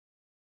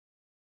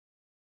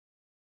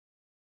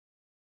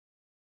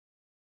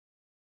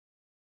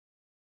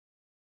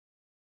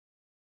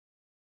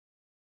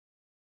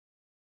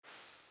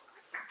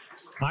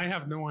I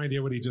have no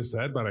idea what he just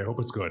said, but I hope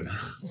it's good.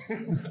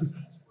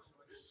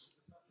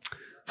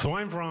 So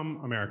I'm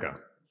from America,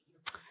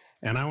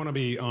 and I want to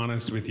be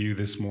honest with you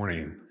this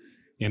morning.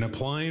 In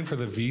applying for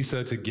the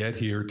visa to get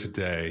here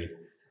today,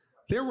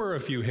 there were a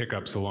few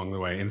hiccups along the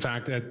way. In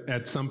fact,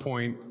 at some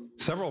point,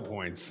 several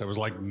points, I was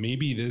like,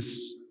 maybe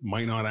this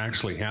might not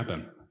actually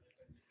happen.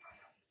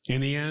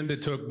 In the end,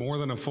 it took more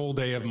than a full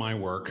day of my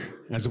work,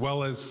 as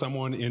well as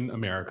someone in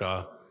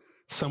America,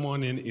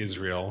 someone in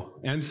Israel,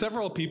 and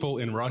several people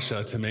in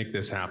Russia to make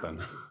this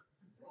happen.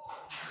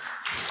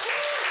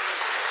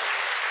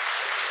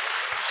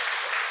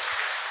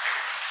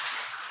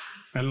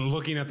 And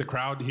looking at the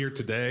crowd here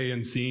today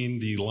and seeing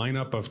the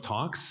lineup of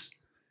talks,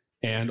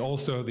 and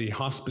also the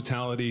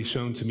hospitality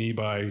shown to me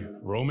by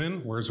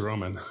Roman. Where's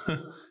Roman?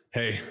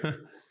 Hey,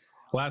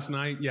 last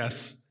night,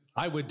 yes,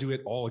 I would do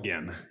it all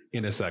again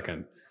in a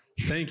second.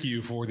 Thank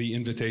you for the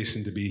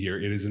invitation to be here.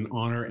 It is an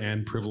honor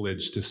and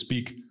privilege to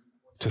speak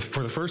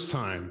for the first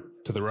time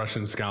to the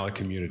Russian Scala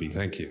community.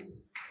 Thank you.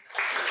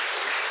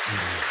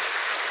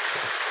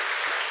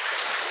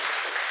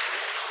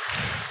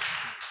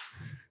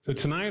 So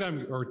this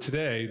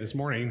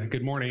morning,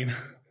 good morning,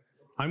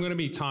 I'm going to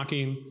be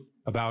talking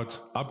about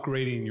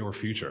upgrading your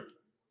future.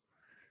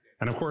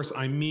 And of course,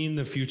 I mean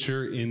the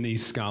future in the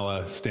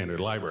Scala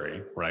standard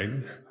library, right?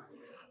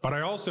 But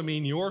I also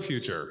mean your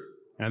future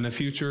and the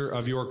future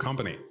of your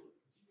company.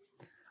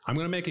 I'm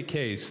going to make a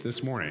case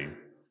this morning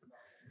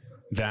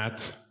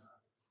that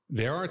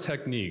there are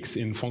techniques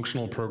in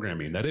functional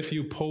programming that if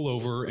you pull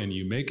over and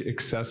you make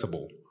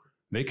accessible,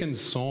 they can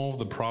solve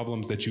the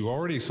problems that you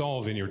already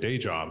solve in your day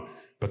job,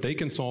 but they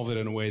can solve it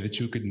in a way that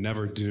you could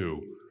never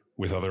do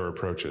with other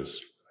approaches.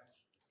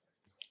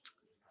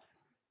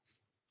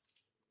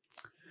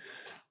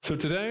 So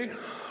today,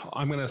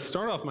 I'm going to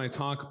start off my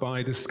talk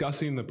by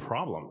discussing the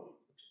problem.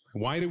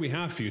 Why do we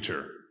have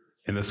future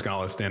in the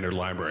Scala standard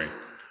library?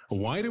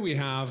 Why do we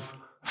have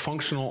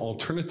functional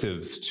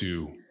alternatives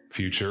to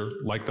future,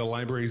 like the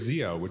library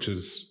Zio, which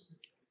is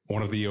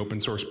one of the open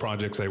source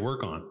projects I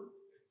work on?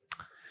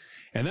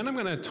 And then I'm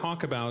going to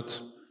talk about,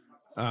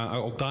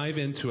 I'll dive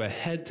into a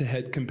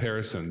head-to-head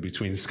comparison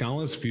between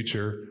Scala's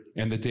future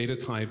and the data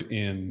type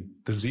in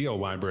the Zio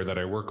library that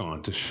I work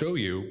on to show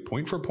you,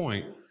 point for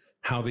point,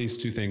 how these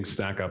two things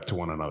stack up to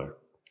one another.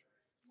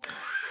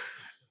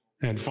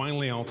 And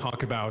finally, I'll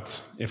talk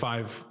about, if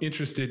I've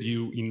interested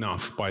you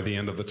enough by the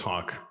end of the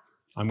talk,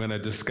 I'm going to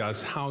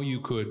discuss how you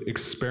could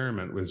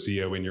experiment with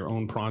Zio in your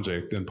own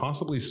project and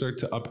possibly start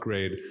to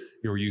upgrade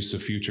your use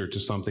of future to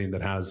something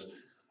that has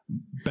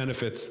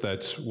benefits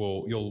that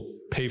you'll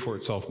pay for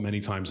itself many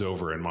times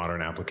over in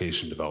modern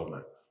application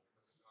development.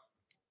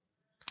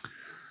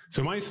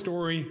 So my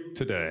story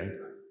today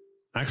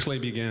actually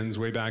begins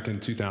way back in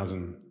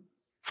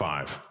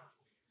 2005.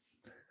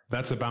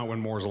 That's about when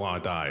Moore's Law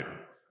died.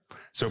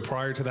 So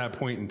prior to that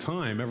point in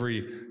time,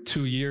 every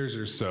 2 years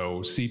or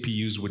so,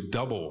 CPUs would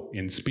double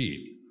in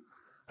speed.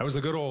 That was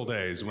the good old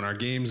days when our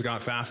games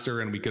got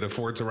faster and we could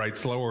afford to write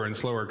slower and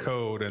slower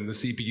code and the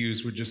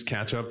CPUs would just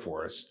catch up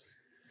for us.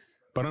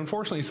 But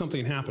unfortunately,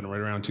 something happened right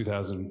around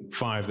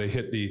 2005. They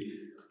hit the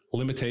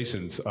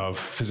limitations of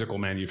physical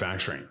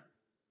manufacturing.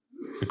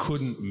 They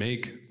couldn't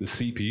make the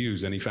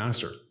CPUs any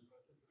faster.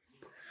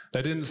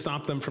 That didn't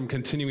stop them from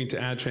continuing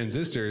to add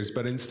transistors,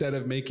 but instead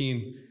of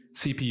making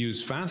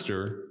CPUs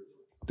faster,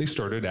 they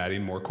started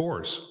adding more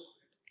cores.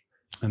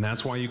 And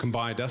that's why you can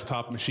buy a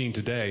desktop machine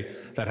today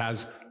that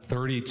has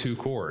 32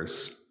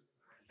 cores.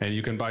 And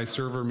you can buy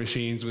server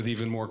machines with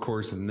even more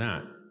cores than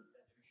that.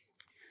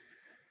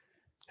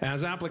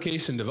 As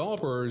application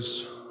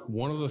developers,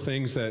 one of the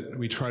things that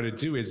we try to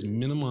do is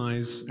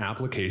minimize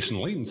application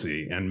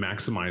latency and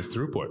maximize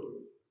throughput.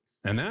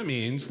 And that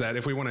means that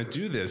if we want to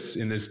do this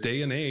in this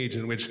day and age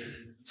in which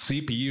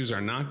CPUs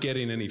are not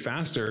getting any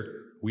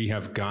faster, we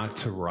have got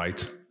to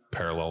write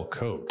parallel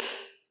code.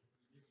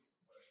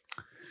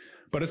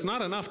 But it's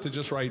not enough to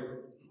just write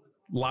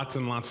lots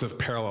and lots of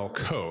parallel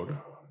code,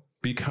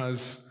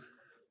 because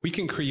we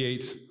can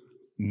create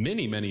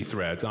many, many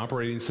threads.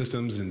 Operating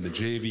systems in the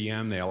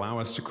JVM, they allow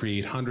us to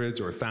create hundreds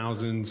or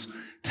thousands,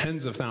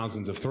 tens of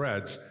thousands of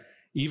threads,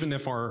 even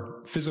if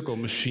our physical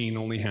machine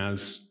only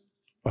has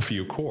a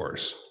few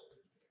cores.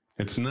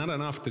 It's not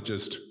enough to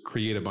just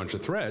create a bunch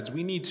of threads.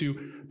 We need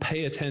to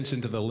pay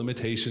attention to the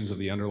limitations of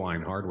the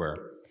underlying hardware.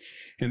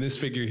 In this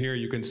figure here,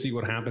 you can see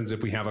what happens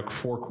if we have a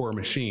 4-core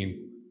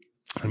machine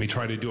and we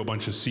try to do a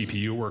bunch of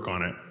CPU work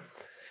on it.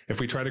 If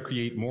we try to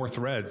create more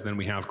threads than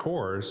we have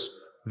cores,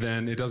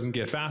 then it doesn't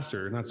get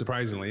faster. Not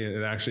surprisingly,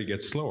 it actually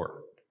gets slower.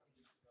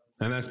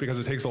 And that's because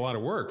it takes a lot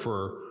of work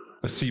for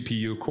a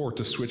CPU core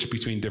to switch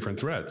between different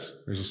threads.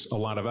 There's a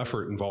lot of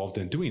effort involved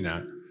in doing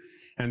that.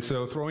 And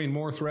so throwing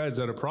more threads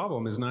at a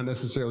problem is not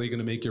necessarily going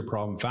to make your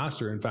problem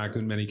faster. In fact,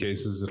 in many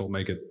cases, it'll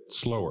make it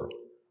slower.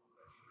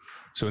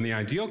 So in the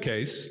ideal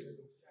case,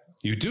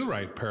 you do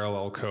write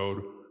parallel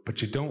code,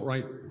 but you don't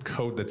write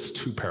code that's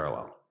too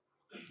parallel.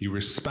 You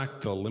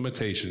respect the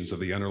limitations of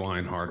the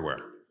underlying hardware.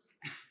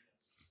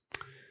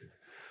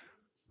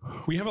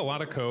 We have a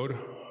lot of code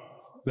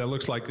that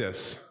looks like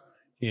this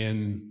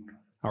in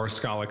our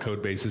Scala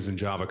code bases and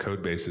Java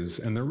code bases.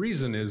 And the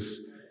reason is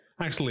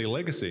actually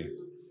legacy.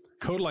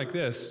 Code like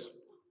this,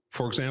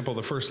 for example,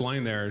 the first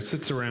line there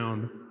sits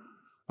around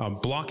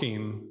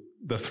blocking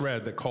the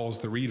thread that calls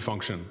the read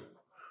function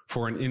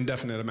for an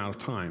indefinite amount of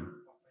time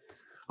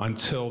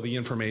until the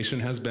information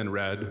has been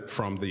read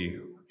from the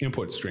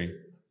input stream.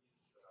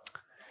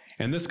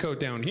 And this code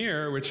down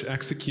here, which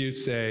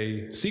executes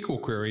a SQL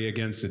query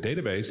against a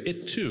database,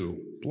 it too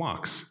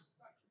blocks.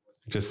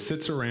 It just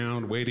sits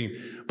around waiting.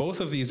 Both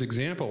of these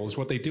examples,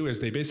 what they do is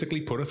they basically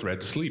put a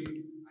thread to sleep.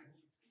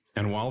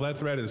 And while that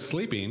thread is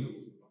sleeping,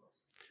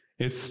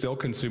 it's still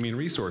consuming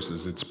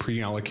resources. It's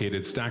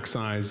pre-allocated stack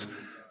size,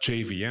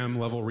 JVM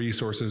level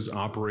resources,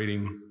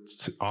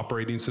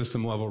 operating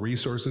system level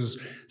resources.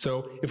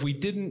 So if we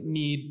didn't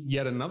need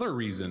yet another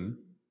reason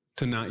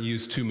to not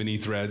use too many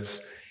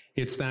threads,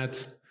 it's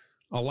that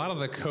a lot of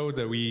the code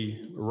that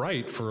we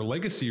write for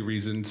legacy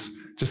reasons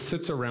just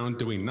sits around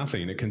doing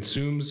nothing. It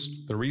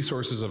consumes the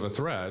resources of a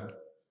thread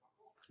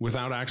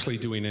without actually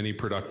doing any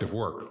productive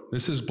work.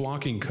 This is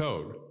blocking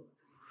code.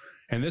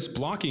 And this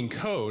blocking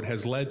code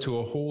has led to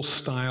a whole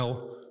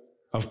style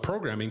of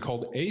programming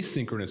called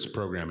asynchronous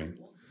programming.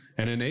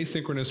 And in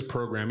asynchronous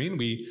programming,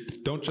 we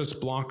don't just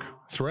block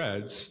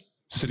threads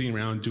sitting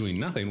around doing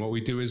nothing. What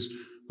we do is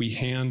we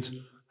hand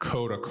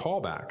code a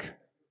callback.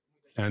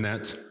 And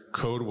that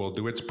code will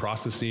do its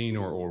processing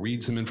or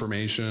read some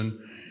information.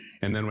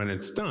 And then when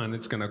it's done,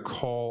 it's going to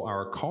call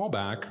our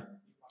callback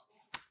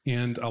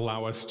and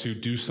allow us to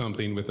do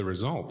something with the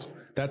result.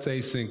 That's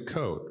async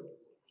code.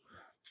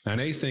 And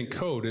async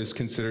code is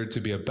considered to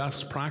be a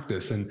best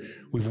practice. And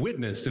we've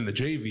witnessed in the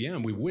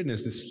JVM, we've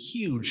witnessed this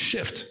huge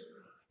shift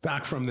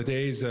back from the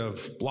days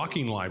of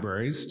blocking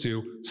libraries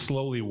to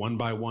slowly one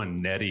by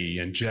one, Netty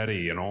and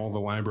Jetty and all the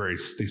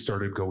libraries, they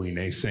started going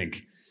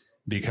async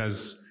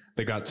because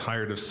they got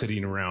tired of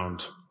sitting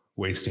around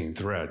wasting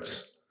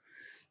threads.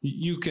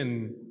 You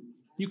can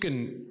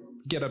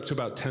get up to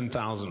about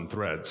 10,000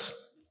 threads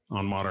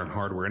on modern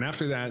hardware. And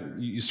after that,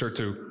 you start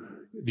to,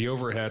 the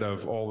overhead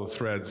of all the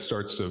threads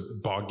starts to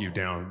bog you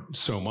down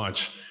so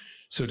much.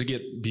 So to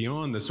get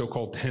beyond the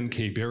so-called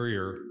 10K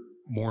barrier,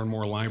 more and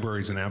more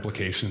libraries and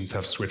applications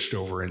have switched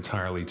over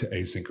entirely to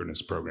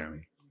asynchronous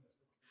programming.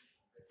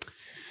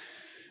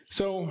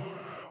 So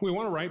we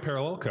want to write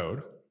parallel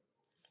code.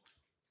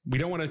 We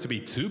don't want it to be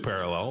too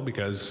parallel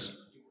because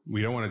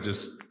we don't want to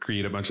just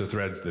create a bunch of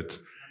threads that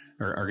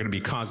are going to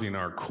be causing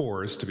our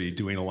cores to be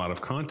doing a lot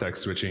of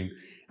context switching.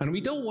 And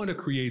we don't want to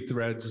create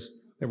threads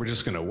that we're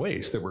just going to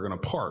waste, that we're going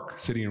to park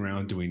sitting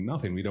around doing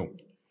nothing. We want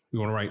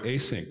to write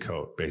async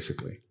code,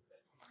 basically.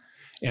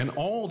 And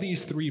all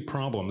these three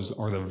problems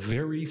are the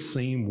very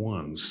same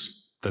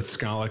ones that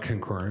Scala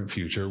concurrent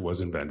future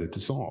was invented to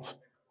solve.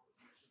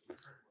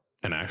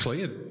 And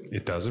actually,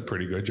 it does a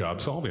pretty good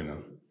job solving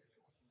them.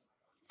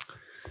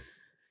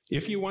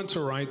 If you want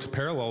to write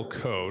parallel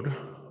code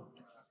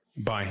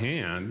by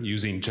hand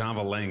using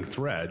Java lang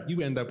thread,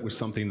 you end up with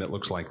something that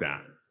looks like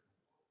that.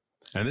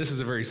 And this is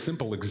a very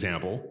simple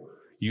example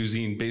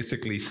using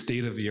basically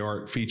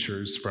state-of-the-art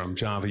features from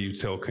Java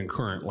util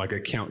concurrent, like a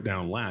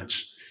countdown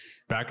latch.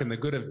 Back in the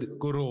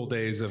good old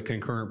days of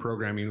concurrent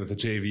programming with the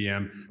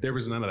JVM, there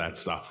was none of that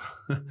stuff.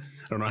 I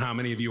don't know how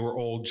many of you are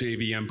old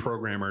JVM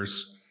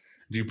programmers.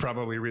 You've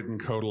probably written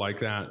code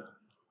like that.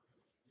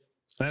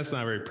 That's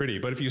not very pretty,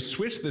 but if you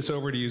switch this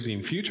over to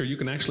using future, you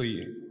can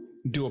actually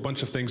do a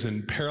bunch of things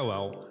in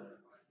parallel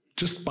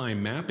just by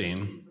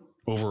mapping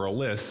over a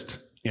list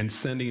and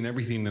sending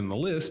everything in the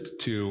list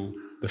to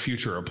the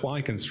future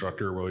apply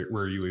constructor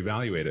where you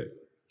evaluate it.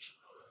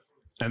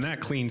 And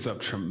that cleans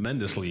up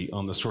tremendously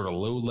on the sort of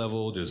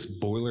low-level, just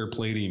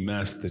boilerplatey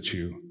mess that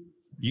you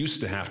used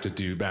to have to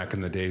do back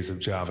in the days of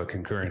Java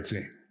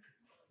concurrency.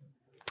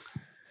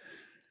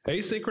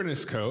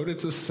 Asynchronous code,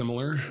 it's a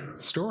similar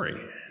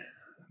story.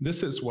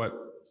 This is what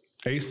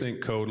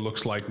async code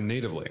looks like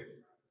natively.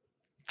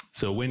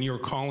 So when you're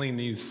calling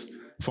these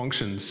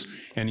functions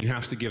and you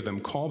have to give them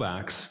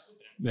callbacks,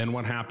 then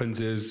what happens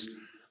is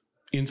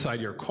inside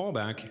your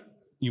callback,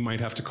 you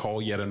might have to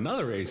call yet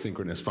another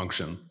asynchronous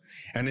function.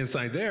 And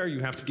inside there,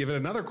 you have to give it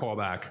another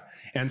callback,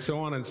 and so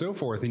on and so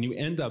forth. And you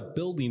end up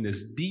building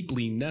this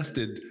deeply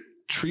nested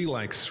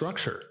tree-like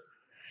structure.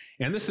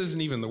 And this isn't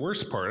even the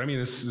worst part. I mean,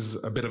 this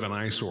is a bit of an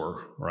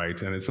eyesore,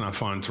 right? And it's not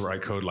fun to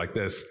write code like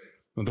this.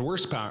 But the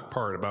worst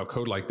part about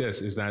code like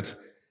this is that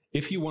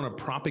if you want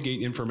to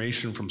propagate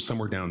information from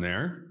somewhere down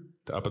there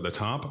to up at the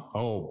top,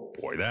 oh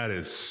boy, that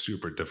is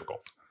super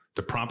difficult.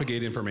 To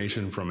propagate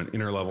information from an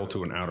inner level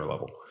to an outer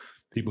level.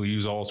 People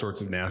use all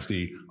sorts of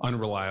nasty,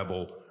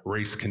 unreliable,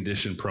 race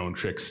condition prone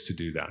tricks to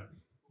do that.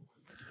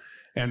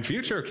 And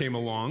Future came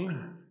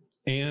along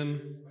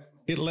and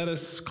it let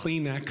us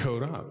clean that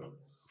code up.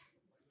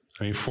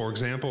 I mean, for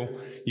example,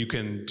 you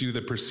can do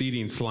the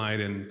preceding slide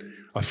in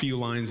a few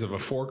lines of a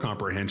for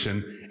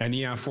comprehension, and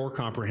yeah, for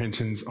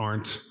comprehensions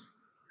aren't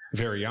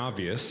very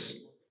obvious,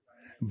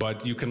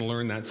 but you can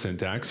learn that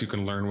syntax, you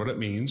can learn what it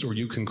means, or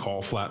you can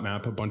call flat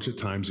map a bunch of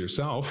times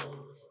yourself,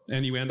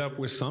 and you end up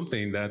with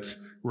something that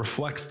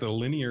reflects the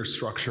linear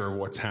structure of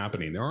what's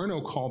happening. There are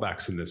no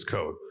callbacks in this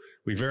code.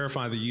 We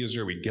verify the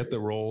user, we get the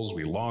roles,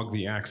 we log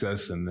the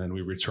access, and then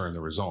we return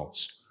the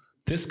results.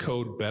 This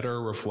code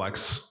better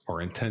reflects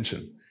our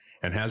intention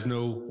and has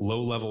no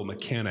low-level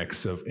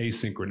mechanics of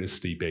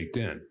asynchronicity baked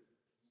in.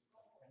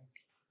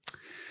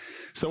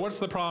 So what's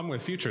the problem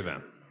with Future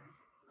then?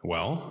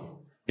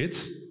 Well,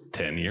 it's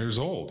 10 years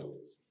old.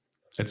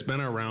 It's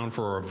been around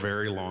for a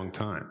very long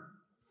time.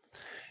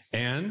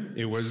 And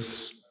it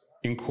was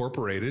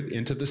incorporated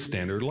into the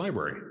standard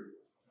library.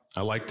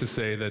 I like to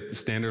say that the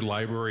standard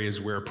library is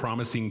where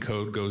promising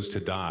code goes to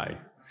die.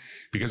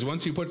 Because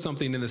once you put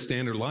something in the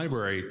standard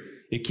library,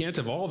 it can't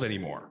evolve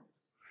anymore.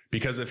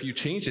 Because if you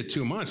change it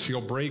too much,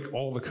 you'll break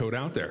all the code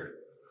out there.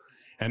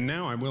 And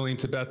now I'm willing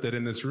to bet that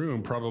in this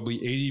room, probably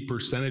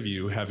 80% of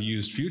you have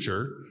used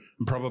Future,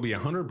 and probably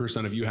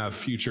 100% of you have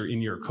Future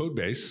in your code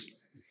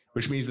base,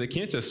 which means they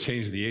can't just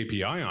change the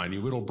API on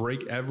you. It'll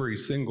break every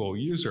single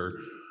user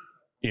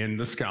in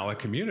the Scala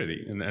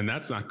community, and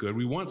that's not good.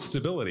 We want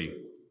stability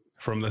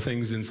from the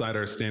things inside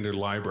our standard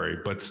library,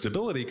 but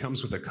stability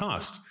comes with a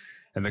cost,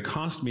 and the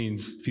cost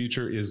means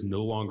Future is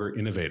no longer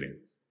innovating.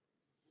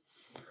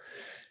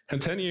 And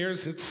 10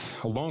 years, it's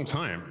a long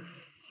time.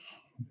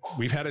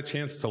 We've had a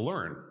chance to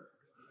learn.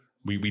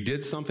 We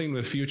did something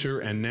with Future,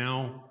 and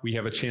now we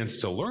have a chance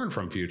to learn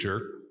from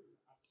Future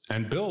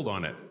and build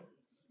on it,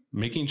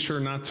 making sure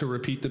not to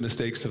repeat the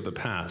mistakes of the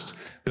past,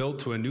 build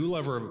to a new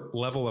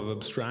level of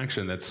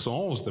abstraction that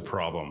solves the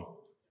problem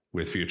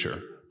with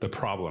Future, the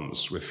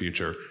problems with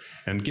Future,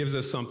 and gives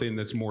us something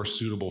that's more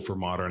suitable for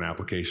modern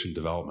application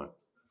development.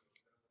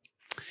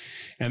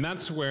 And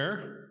that's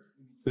where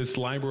this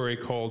library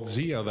called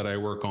Zio that I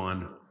work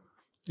on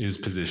is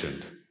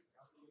positioned.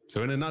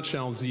 So in a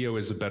nutshell, Zio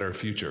is a better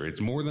Future. It's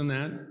more than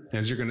that,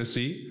 as you're going to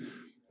see,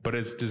 but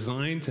it's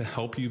designed to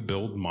help you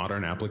build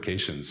modern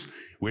applications,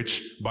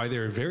 which by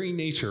their very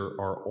nature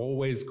are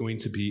always going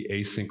to be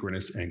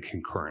asynchronous and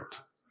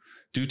concurrent.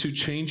 Due to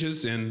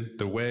changes in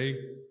the way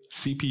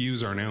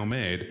CPUs are now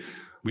made,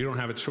 we don't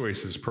have a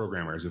choice as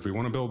programmers. If we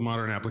want to build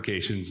modern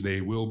applications,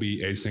 they will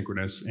be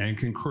asynchronous and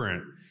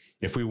concurrent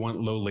if we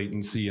want low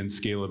latency and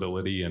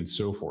scalability and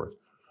so forth.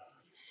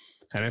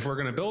 And if we're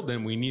going to build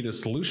them, we need a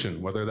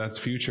solution, whether that's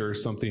Future or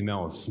something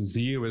else.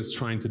 Zio is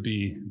trying to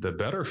be the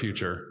better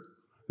Future,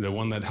 the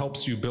one that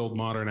helps you build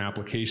modern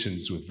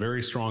applications with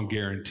very strong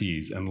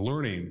guarantees and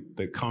learning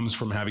that comes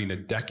from having a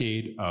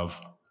decade of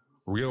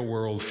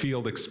real-world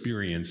field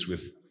experience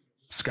with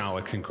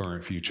Scala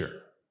concurrent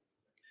Future.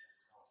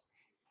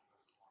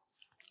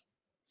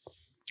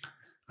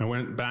 I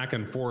went back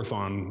and forth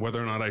on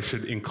whether or not I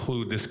should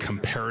include this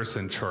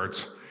comparison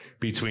chart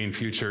between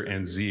Future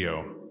and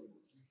Zio.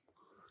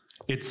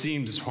 It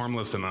seems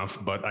harmless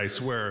enough, but I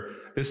swear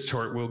this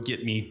chart will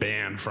get me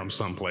banned from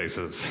some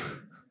places.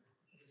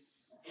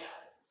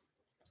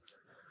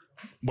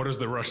 What does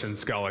the Russian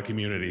Scala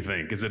community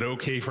think? Is it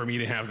okay for me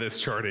to have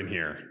this chart in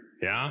here?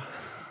 Yeah?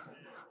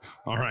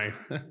 All right,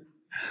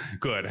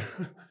 good.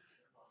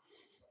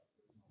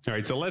 All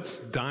right, so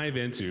let's dive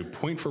into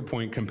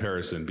point-for-point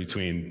comparison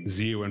between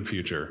Zio and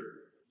Future.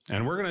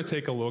 And we're gonna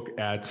take a look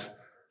at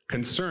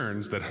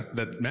concerns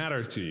that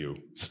matter to you,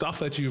 stuff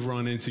that you've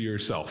run into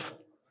yourself.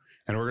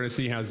 And we're gonna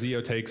see how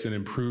Zio takes and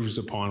improves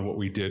upon what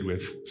we did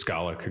with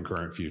Scala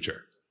concurrent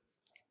Future.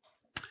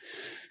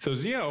 So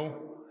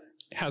Zio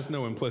has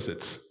no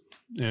implicits.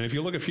 And if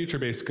you look at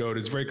Future-based code,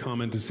 it's very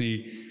common to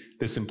see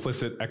this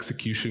implicit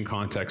execution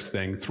context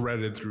thing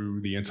threaded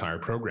through the entire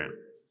program.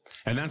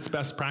 And that's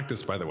best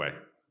practice, by the way.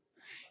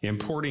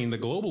 Importing the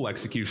global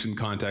execution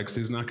context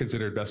is not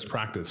considered best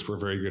practice for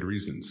very good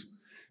reasons,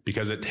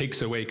 because it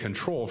takes away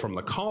control from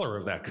the caller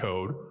of that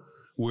code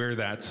where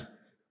that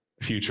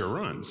Future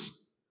runs.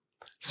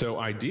 So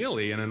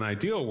ideally, in an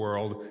ideal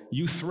world,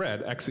 you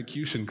thread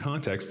execution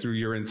context through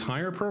your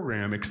entire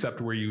program except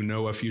where you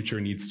know a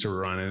Future needs to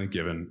run in a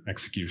given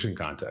execution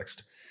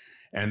context.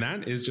 And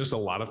that is just a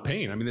lot of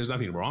pain. I mean, there's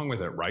nothing wrong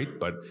with it, right?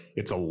 But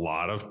it's a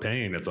lot of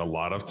pain. It's a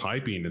lot of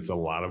typing. It's a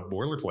lot of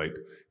boilerplate.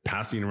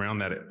 Passing around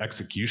that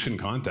execution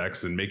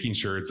context and making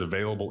sure it's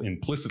available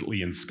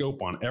implicitly in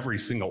scope on every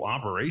single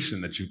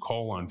operation that you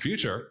call on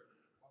Future,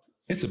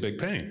 it's a big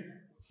pain.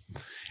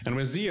 And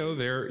with Zio,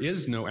 there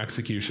is no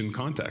execution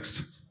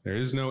context. There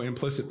is no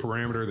implicit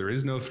parameter. There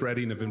is no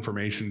threading of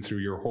information through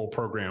your whole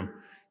program.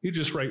 You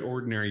just write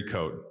ordinary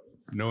code,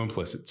 no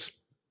implicits.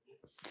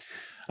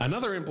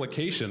 Another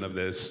implication of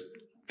this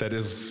that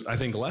is, I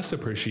think, less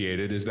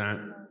appreciated is that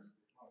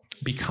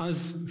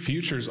because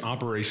Future's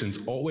operations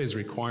always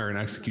require an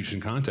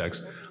execution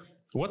context,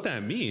 what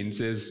that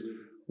means is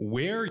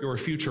where your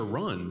Future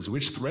runs,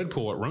 which thread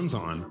pool it runs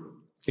on,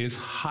 is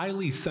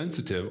highly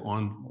sensitive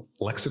on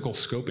lexical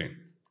scoping.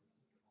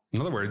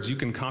 In other words, you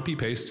can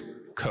copy-paste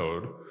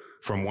code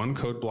from one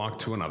code block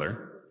to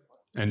another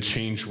and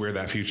change where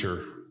that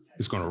Future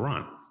is going to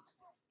run.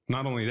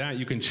 Not only that,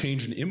 you can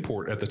change an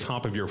import at the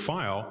top of your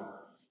file,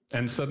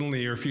 and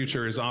suddenly your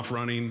Future is off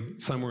running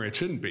somewhere it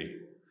shouldn't be.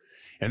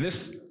 And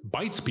this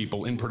bites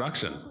people in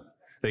production.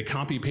 They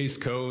copy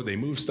paste code, they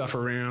move stuff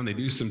around, they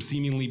do some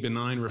seemingly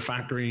benign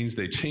refactorings,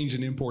 they change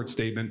an import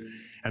statement,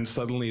 and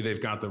suddenly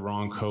they've got the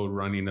wrong code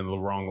running in the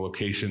wrong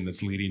location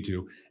that's leading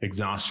to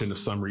exhaustion of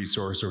some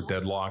resource or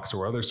deadlocks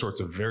or other sorts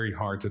of very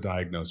hard to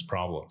diagnose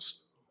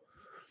problems.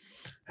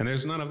 And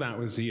there's none of that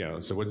with Zio.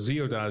 So what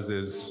Zio does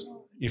is,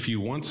 if you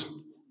want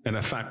an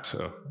effect,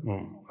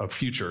 a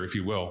feature, if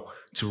you will,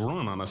 to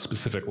run on a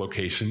specific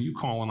location, you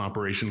call an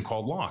operation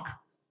called lock.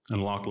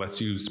 And lock lets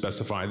you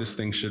specify this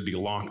thing should be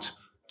locked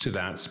to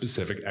that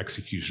specific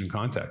execution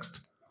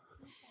context.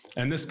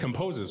 And this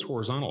composes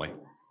horizontally,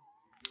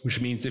 which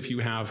means if you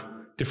have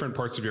different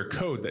parts of your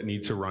code that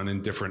need to run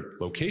in different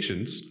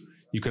locations,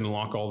 you can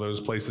lock all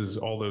those places,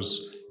 all those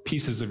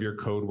pieces of your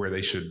code where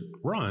they should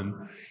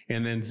run,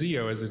 and then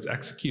Zio, as it's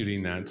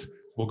executing that,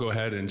 will go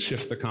ahead and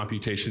shift the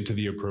computation to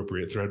the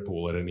appropriate thread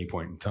pool at any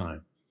point in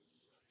time.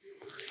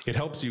 It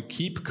helps you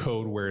keep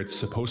code where it's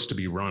supposed to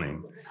be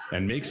running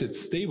and makes it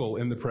stable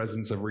in the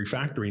presence of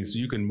refactoring, so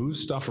you can move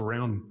stuff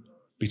around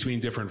between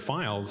different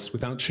files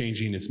without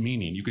changing its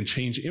meaning. You can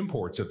change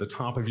imports at the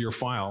top of your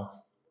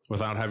file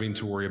without having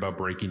to worry about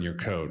breaking your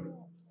code.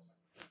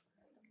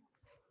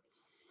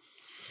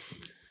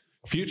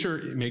 Future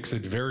makes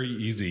it very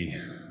easy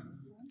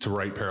to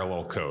write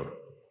parallel code,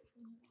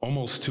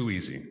 almost too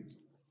easy.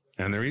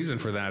 And the reason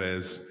for that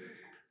is,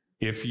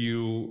 if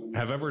you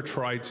have ever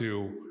tried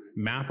to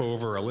map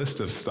over a list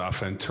of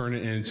stuff and turn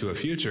it into a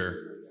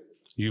future,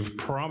 you've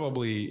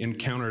probably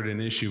encountered an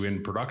issue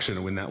in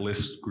production when that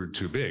list grew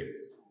too big.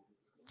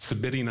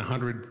 Submitting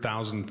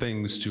 100,000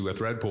 things to a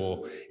thread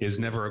pool is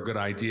never a good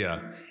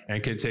idea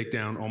and can take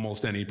down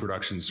almost any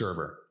production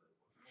server.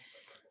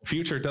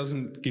 Future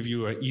doesn't give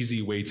you an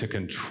easy way to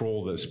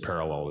control this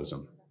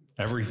parallelism.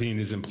 Everything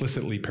is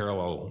implicitly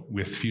parallel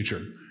with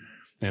future,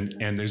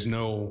 and there's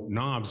no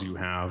knobs you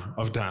have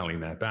of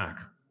dialing that back.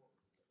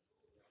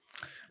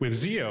 With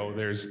Zio,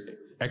 there's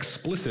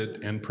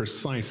explicit and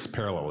precise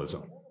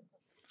parallelism.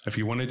 If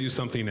you want to do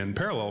something in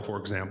parallel, for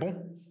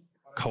example,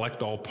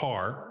 collect all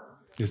par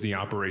is the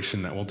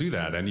operation that will do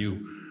that, and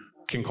you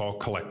can call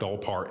collect all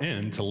par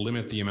n to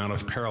limit the amount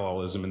of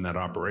parallelism in that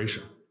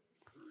operation.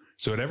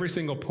 So at every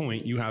single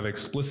point, you have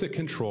explicit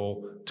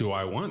control. Do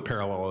I want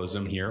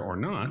parallelism here or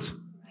not?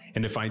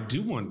 And if I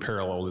do want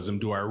parallelism,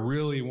 do I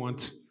really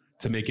want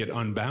to make it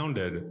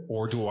unbounded,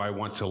 or do I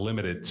want to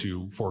limit it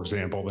to, for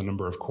example, the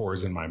number of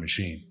cores in my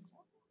machine?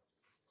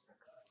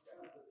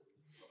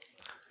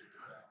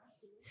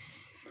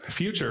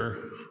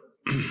 Future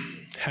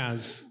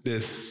has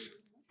this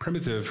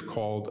primitive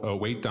called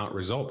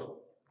await.result.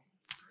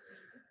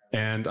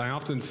 And I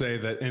often say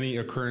that any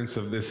occurrence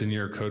of this in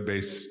your code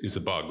base is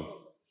a bug,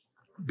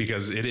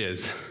 because it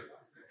is.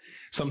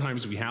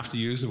 Sometimes we have to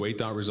use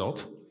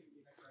await.result.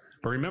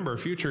 But remember,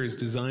 Future is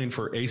designed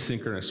for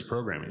asynchronous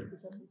programming,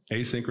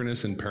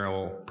 asynchronous and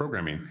parallel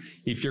programming.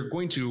 If you're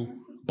going to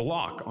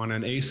block on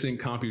an async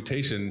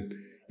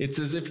computation, it's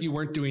as if you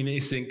weren't doing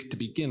async to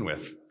begin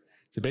with.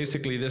 So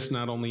basically, this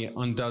not only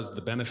undoes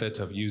the benefit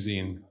of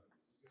using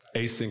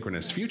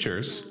asynchronous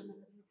futures,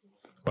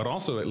 but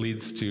also it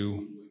leads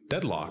to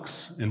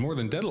deadlocks. And more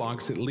than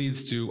deadlocks, it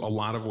leads to a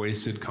lot of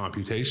wasted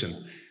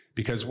computation.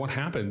 Because what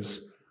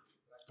happens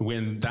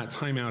when that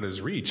timeout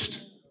is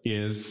reached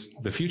is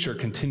the future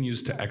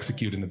continues to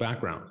execute in the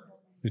background.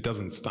 It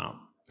doesn't stop.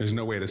 There's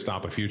no way to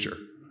stop a future.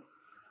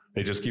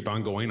 They just keep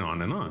on going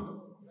on and on.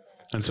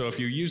 And so if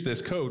you use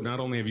this code, not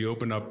only have you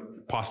opened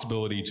up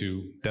possibility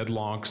to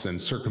deadlocks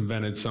and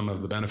circumvented some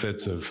of the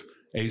benefits of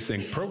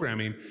async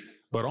programming,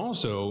 but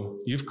also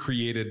you've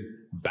created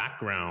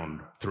background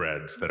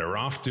threads that are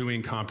off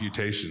doing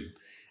computation,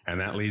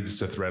 and that leads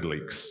to thread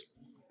leaks.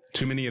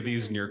 Too many of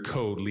these in your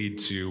code lead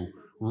to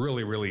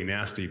really, really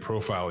nasty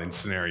profiling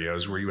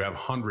scenarios where you have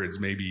hundreds,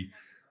 maybe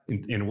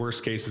in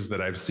worst cases that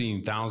I've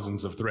seen,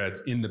 thousands of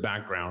threads in the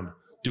background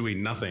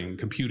doing nothing,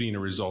 computing a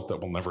result that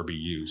will never be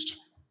used.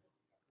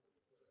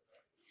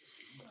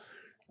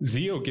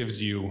 Zio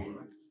gives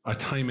you a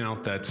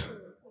timeout that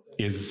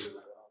is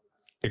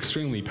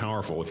extremely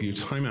powerful. If you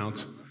time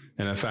out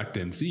an effect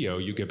in Zio,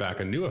 you get back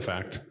a new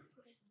effect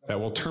that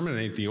will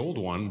terminate the old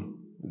one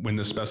when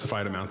the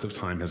specified amount of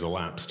time has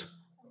elapsed.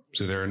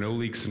 So there are no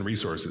leaks in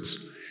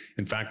resources.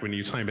 In fact, when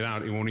you time it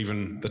out, it won't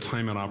even, the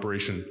timeout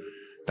operation,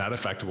 that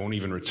effect won't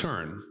even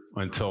return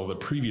until the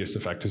previous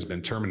effect has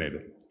been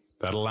terminated.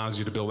 That allows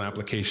you to build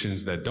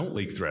applications that don't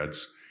leak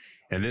threads.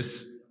 And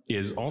this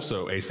is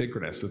also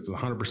asynchronous. It's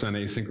 100%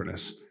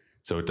 asynchronous.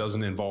 So it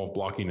doesn't involve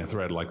blocking a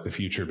thread like the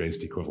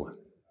future-based equivalent.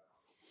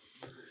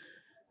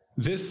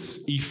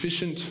 This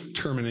efficient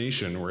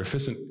termination or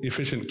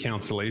efficient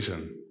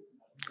cancellation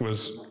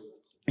was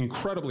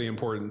incredibly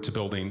important to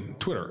building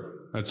Twitter.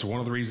 That's one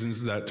of the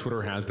reasons that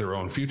Twitter has their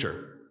own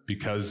future,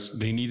 because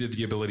they needed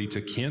the ability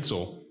to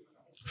cancel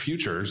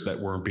futures that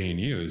weren't being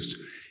used.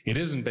 It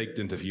isn't baked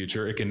into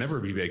Future. It can never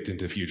be baked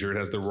into Future. It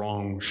has the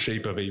wrong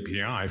shape of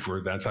API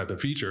for that type of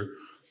feature.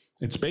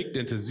 It's baked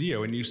into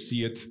Zio, and you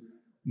see it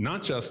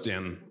not just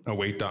in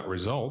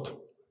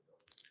await.result,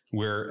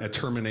 where a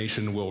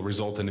termination will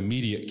result in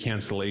immediate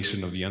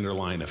cancellation of the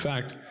underlying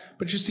effect,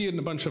 but you see it in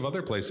a bunch of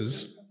other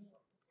places,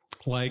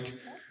 like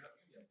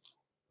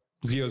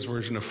Zio's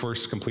version of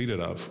first completed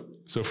of.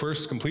 So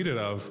first completed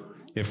of,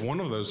 if one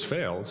of those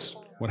fails,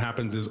 what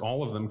happens is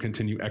all of them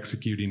continue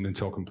executing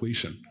until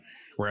completion.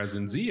 Whereas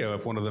in Zio,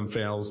 if one of them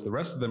fails, the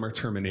rest of them are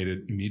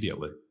terminated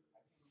immediately.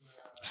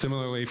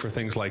 Similarly, for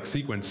things like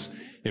sequence,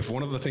 if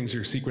one of the things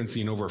you're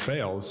sequencing over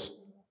fails,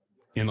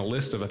 in a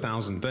list of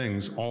 1,000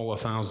 things, all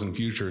 1,000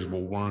 futures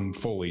will run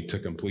fully to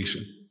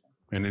completion.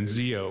 And in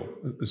Zio,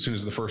 as soon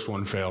as the first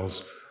one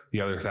fails,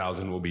 the other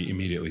 1,000 will be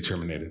immediately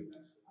terminated.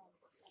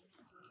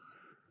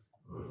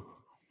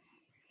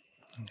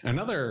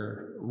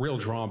 Another real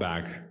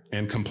drawback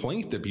and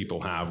complaint that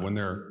people have when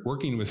they're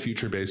working with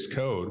future-based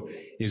code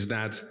is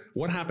that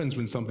what happens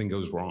when something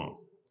goes wrong?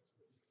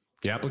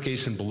 The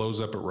application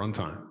blows up at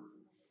runtime.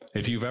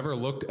 If you've ever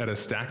looked at a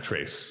stack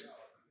trace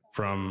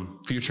from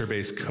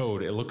future-based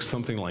code, it looks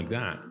something like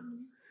that.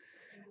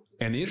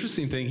 And the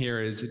interesting thing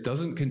here is it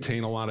doesn't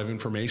contain a lot of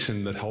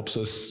information that helps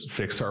us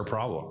fix our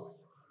problem.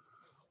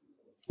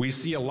 We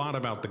see a lot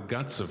about the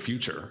guts of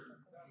future,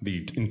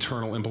 the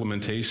internal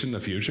implementation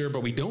of future,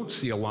 but we don't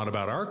see a lot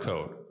about our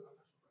code.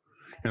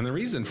 And the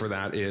reason for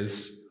that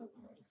is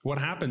what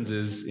happens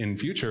is in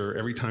future,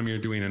 every time you're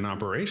doing an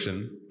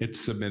operation, it's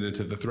submitted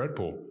to the thread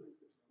pool.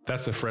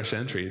 That's a fresh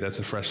entry, that's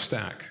a fresh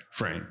stack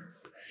frame.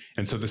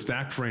 And so the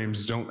stack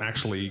frames don't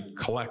actually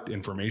collect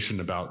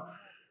information about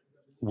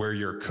where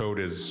your code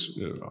is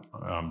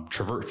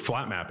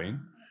flat mapping.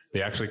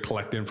 They actually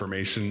collect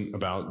information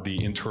about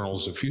the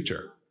internals of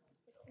future.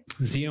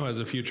 Zio has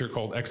a feature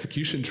called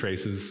execution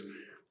traces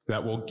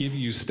that will give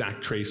you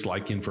stack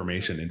trace-like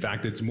information. In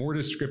fact, it's more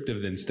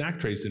descriptive than stack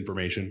trace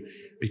information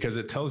because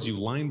it tells you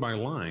line by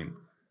line,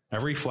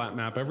 every flat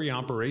map, every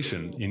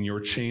operation in your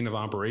chain of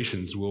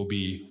operations will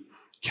be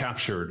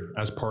captured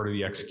as part of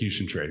the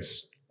execution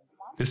trace.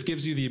 This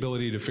gives you the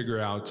ability to figure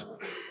out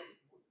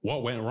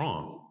what went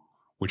wrong,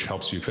 which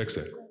helps you fix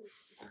it.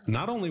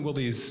 Not only will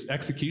these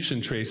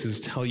execution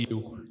traces tell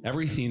you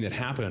everything that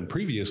happened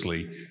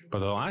previously, but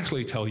they'll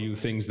actually tell you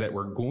things that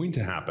were going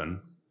to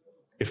happen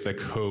if the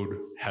code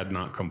had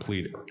not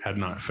completed, had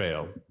not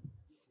failed.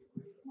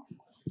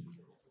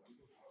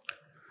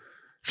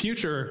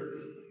 Future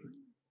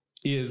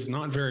is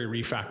not very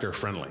refactor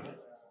friendly.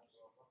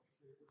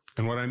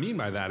 And what I mean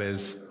by that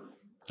is,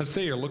 let's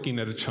say you're looking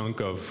at a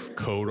chunk of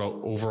code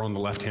over on the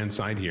left-hand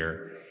side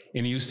here,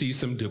 and you see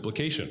some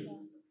duplication.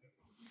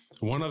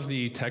 One of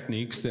the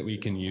techniques that we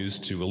can use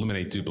to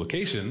eliminate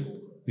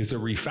duplication is a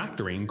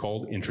refactoring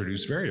called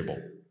introduce variable.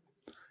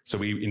 So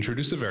we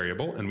introduce a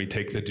variable and we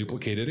take the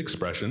duplicated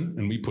expression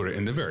and we put it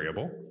in the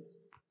variable,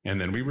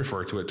 and then we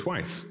refer to it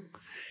twice.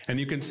 And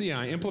you can see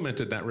I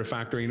implemented that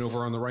refactoring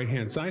over on the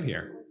right-hand side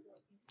here.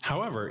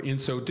 However, in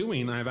so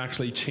doing, I've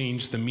actually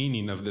changed the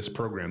meaning of this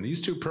program.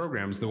 These two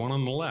programs, the one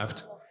on the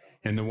left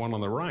and the one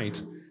on the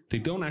right, they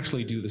don't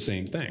actually do the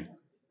same thing.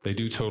 They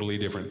do totally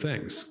different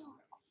things.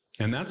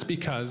 And that's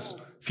because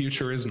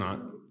future is not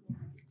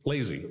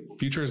lazy.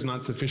 Future is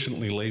not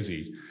sufficiently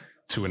lazy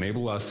to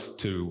enable us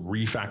to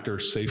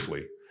refactor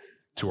safely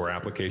to our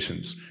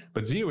applications.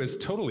 But Zio is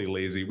totally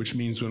lazy, which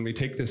means when we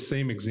take this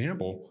same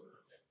example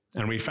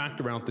and we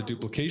factor out the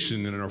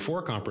duplication in our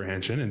for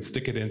comprehension and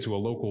stick it into a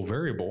local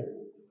variable,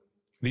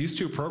 these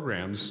two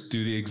programs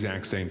do the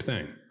exact same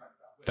thing.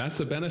 That's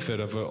the benefit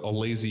of a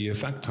lazy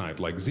effect type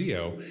like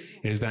Zio,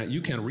 is that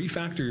you can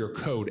refactor your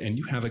code and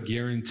you have a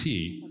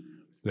guarantee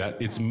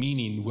that its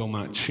meaning will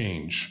not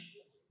change.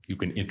 You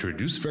can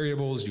introduce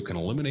variables, you can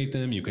eliminate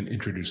them, you can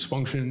introduce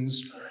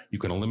functions, you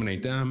can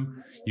eliminate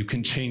them, you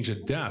can change a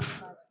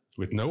def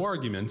with no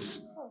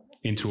arguments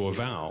into a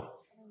val,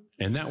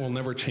 and that will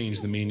never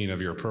change the meaning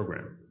of your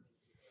program.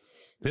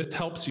 This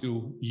helps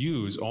you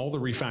use all the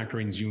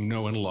refactorings you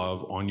know and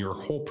love on your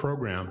whole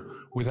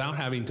program without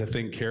having to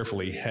think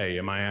carefully, hey,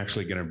 am I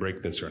actually going to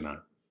break this or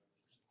not?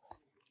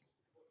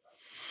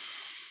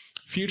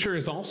 Future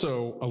is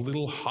also a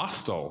little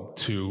hostile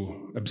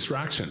to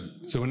abstraction.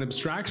 So in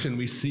abstraction,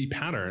 we see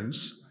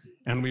patterns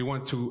and we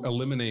want to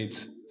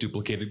eliminate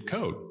duplicated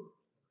code.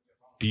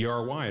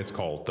 DRY it's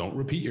called, don't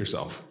repeat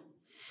yourself.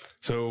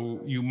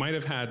 So you might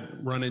have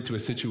run into a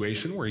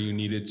situation where you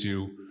needed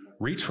to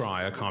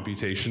retry a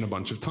computation a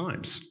bunch of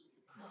times.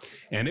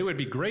 And it would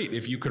be great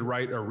if you could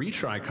write a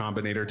retry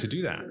combinator to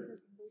do that.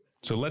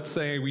 So let's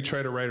say we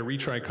try to write a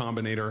retry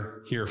combinator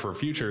here for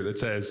future that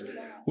says,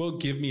 well,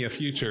 give me a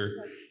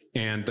future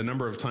and the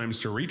number of times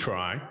to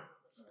retry,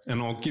 and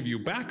I'll give you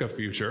back a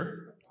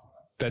future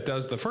that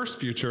does the first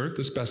future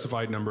the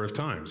specified number of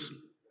times.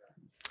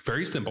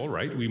 Very simple,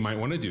 right? We might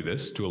want to do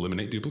this to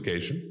eliminate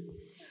duplication.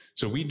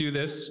 So we do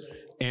this,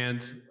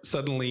 and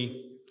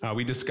suddenly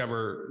we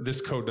discover this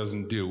code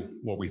doesn't do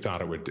what we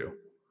thought it would do.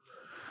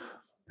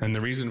 And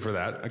the reason for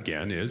that,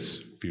 again,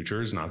 is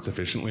future is not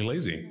sufficiently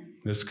lazy.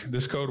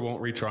 This code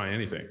won't retry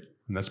anything,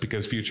 and that's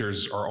because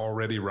futures are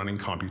already running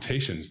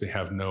computations. They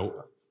have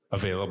no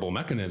available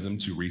mechanism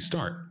to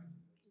restart.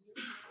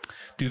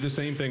 Do the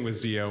same thing with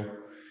Zio,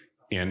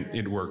 and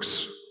it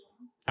works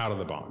out of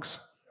the box.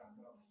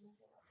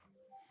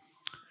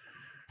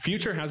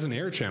 Future has an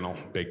error channel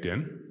baked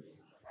in.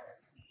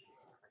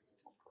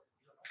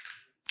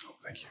 Oh,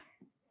 thank you.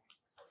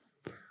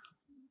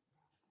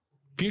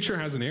 Future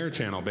has an error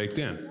channel baked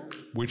in,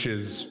 which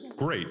is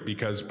great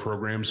because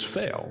programs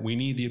fail. We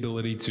need the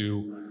ability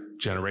to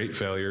generate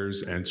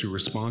failures and to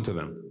respond to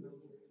them.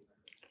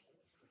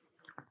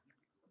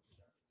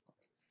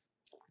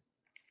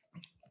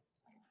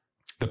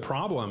 The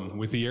problem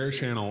with the error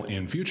channel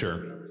in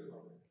Future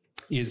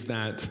is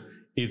that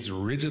it's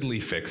rigidly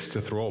fixed to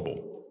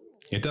throwable.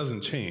 It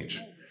doesn't change.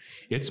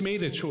 It's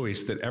made a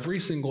choice that every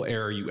single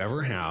error you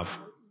ever have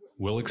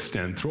will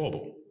extend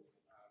throwable.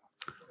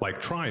 Like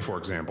try, for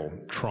example.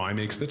 Try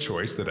makes the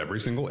choice that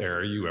every single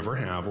error you ever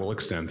have will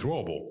extend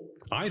throwable.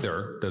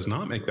 Either does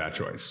not make that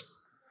choice.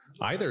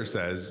 Either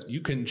says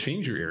you can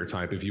change your error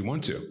type if you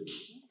want to.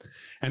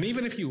 And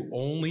even if you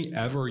only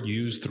ever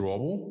use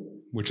throwable,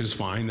 which is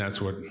fine,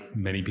 that's what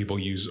many people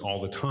use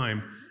all the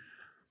time,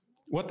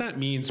 what that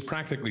means,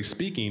 practically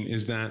speaking,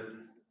 is that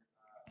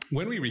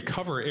when we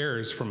recover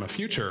errors from a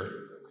future,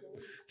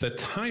 the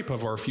type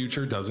of our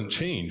future doesn't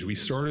change. We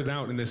started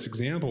out in this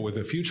example with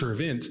a future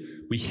of int,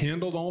 we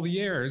handled all the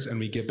errors, and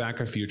we get back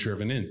a future of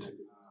an int.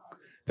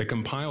 The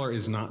compiler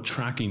is not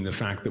tracking the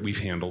fact that we've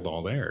handled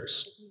all the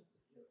errors.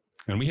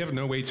 And we have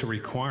no way to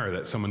require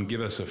that someone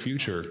give us a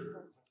future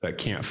that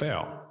can't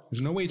fail.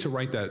 There's no way to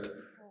write that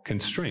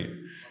constraint.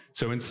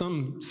 So in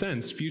some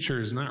sense, Future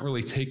is not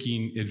really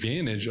taking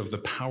advantage of the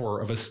power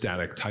of a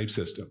static type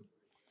system.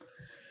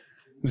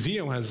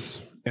 Zio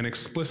has an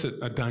explicit,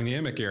 a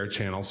dynamic error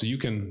channel, so you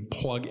can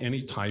plug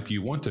any type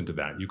you want into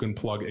that. You can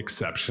plug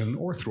exception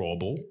or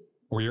throwable,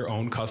 or your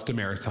own custom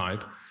error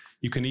type.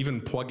 You can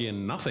even plug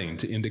in nothing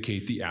to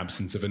indicate the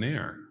absence of an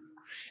error.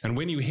 And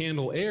when you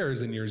handle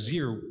errors in your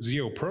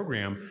Zio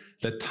program,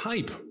 the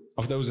type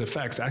of those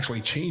effects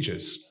actually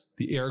changes.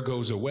 The error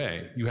goes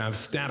away. You have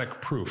static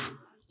proof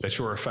that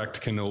your effect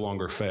can no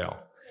longer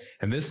fail.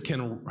 And this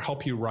can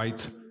help you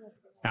write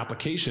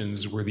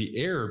applications where the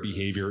error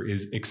behavior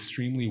is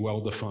extremely well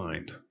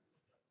defined.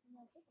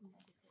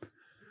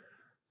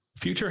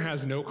 Future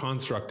has no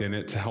construct in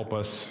it to help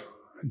us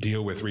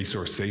deal with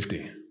resource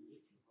safety.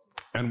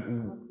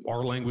 And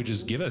our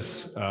languages give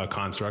us a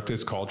construct.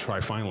 It's called try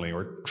finally,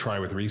 or try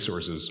with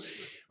resources.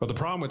 But the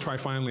problem with try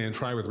finally and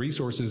try with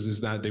resources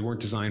is that they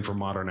weren't designed for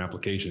modern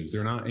applications.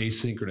 They're not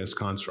asynchronous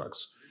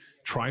constructs.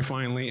 Try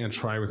finally and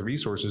try with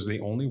resources, they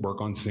only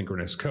work on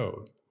synchronous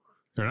code.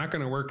 They're not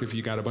going to work if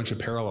you got a bunch of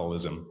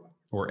parallelism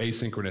or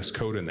asynchronous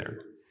code in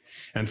there.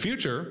 And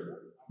Future,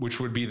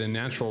 which would be the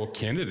natural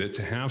candidate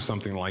to have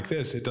something like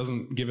this, it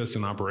doesn't give us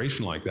an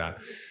operation like that.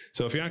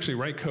 So if you actually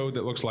write code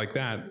that looks like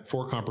that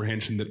for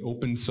comprehension, that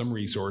opens some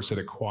resource, it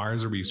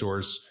acquires a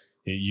resource,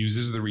 it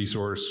uses the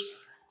resource,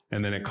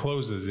 and then it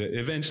closes it,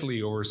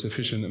 eventually over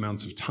sufficient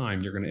amounts of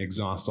time, you're going to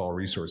exhaust all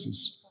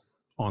resources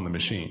on the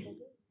machine.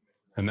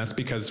 And that's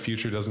because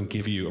Future doesn't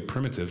give you a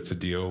primitive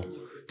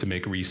to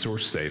make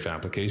resource-safe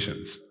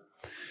applications.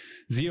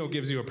 Zio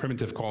gives you a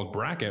primitive called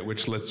bracket,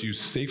 which lets you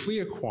safely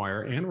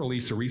acquire and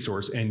release a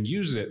resource and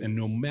use it, and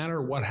no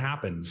matter what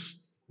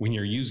happens when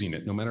you're using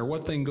it, no matter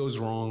what thing goes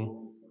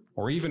wrong,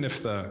 or even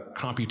if the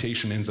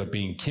computation ends up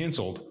being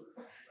canceled,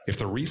 if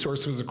the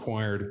resource was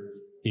acquired,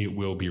 it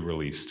will be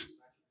released.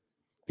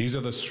 These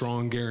are the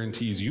strong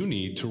guarantees you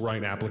need to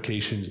write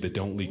applications that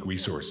don't leak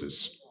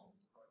resources.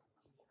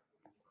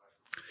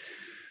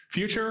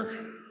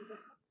 Future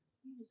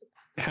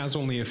has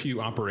only a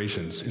few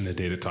operations in the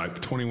data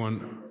type,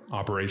 21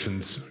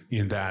 operations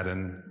in that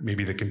and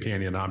maybe the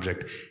companion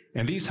object.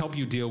 And these help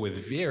you deal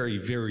with very,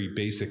 very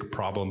basic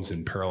problems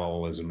in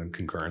parallelism and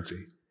concurrency.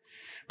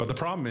 But the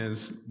problem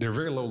is they're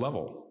very low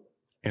level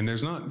and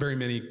there's not very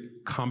many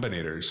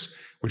combinators,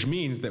 which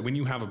means that when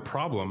you have a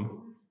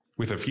problem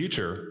with a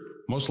future,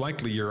 most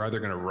likely you're either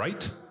going to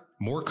write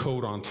more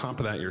code on top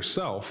of that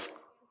yourself,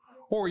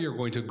 or you're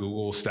going to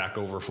Google Stack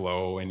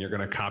Overflow and you're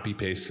going to copy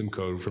paste some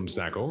code from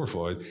Stack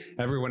Overflow.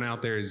 Everyone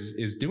out there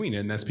is doing it,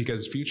 and that's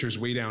because Future's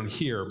way down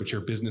here, but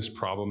your business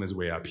problem is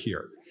way up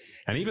here.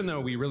 And even though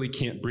we really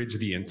can't bridge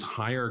the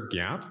entire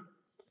gap,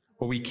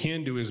 what we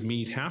can do is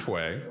meet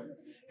halfway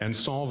and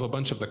solve a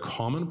bunch of the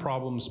common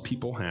problems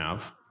people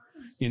have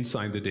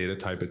inside the data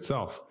type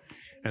itself.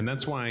 And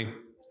that's why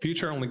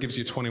Future only gives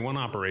you 21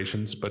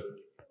 operations, but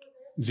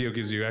Zio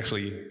gives you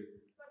actually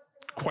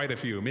quite a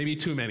few, maybe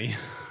too many.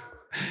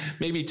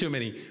 Maybe too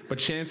many, but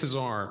chances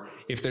are,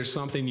 if there's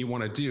something you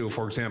want to do,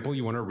 for example,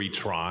 you want to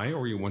retry,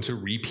 or you want to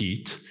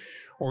repeat,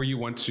 or you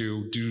want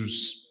to do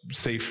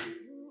safe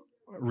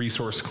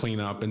resource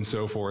cleanup and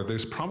so forth,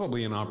 there's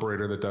probably an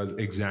operator that does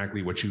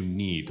exactly what you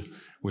need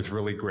with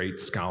really great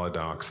Scala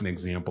docs and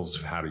examples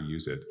of how to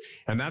use it.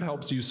 And that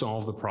helps you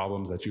solve the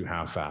problems that you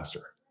have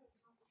faster.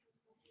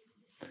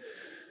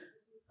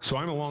 So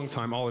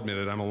I'll admit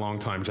it, I'm a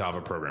long-time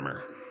Java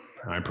programmer.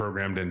 I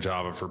programmed in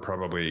Java for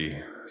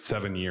probably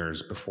 7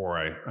 years before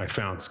I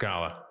found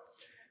Scala.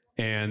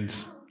 And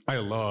I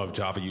love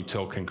Java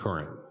util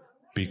concurrent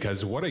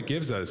because what it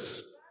gives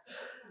us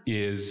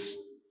is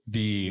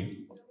the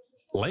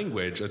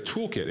language, a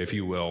toolkit, if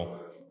you will,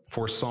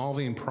 for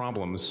solving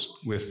problems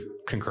with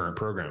concurrent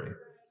programming.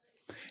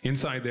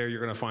 Inside there, you're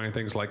going to find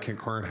things like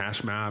concurrent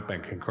hash map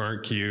and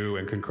concurrent queue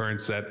and concurrent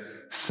set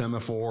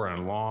semaphore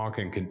and lock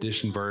and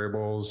condition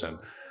variables and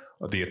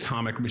the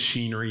atomic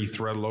machinery,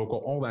 thread local,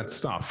 all that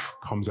stuff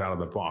comes out of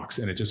the box,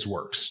 and it just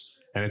works.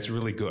 And it's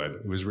really good.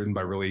 It was written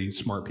by really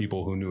smart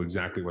people who knew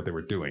exactly what they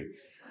were doing.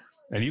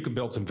 And you can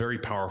build some very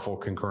powerful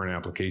concurrent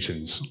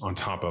applications on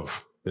top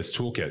of this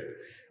toolkit,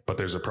 but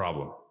there's a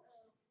problem.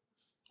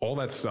 All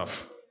that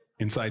stuff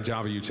inside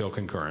Java util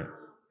concurrent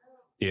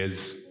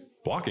is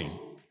blocking.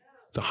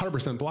 It's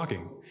 100%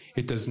 blocking.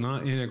 It does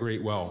not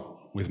integrate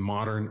well with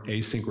modern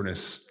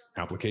asynchronous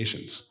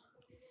applications.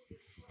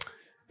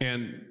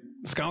 And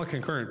Scala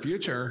Concurrent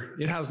Future,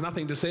 it has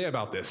nothing to say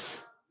about this,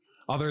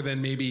 other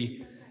than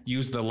maybe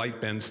use the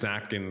Lightbend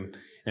stack and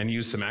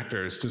use some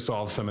actors to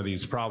solve some of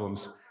these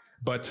problems.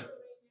 But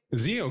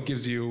Zio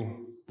gives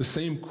you the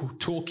same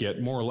toolkit,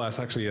 more or less,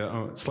 actually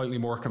a slightly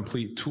more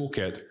complete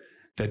toolkit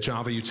that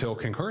Java util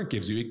concurrent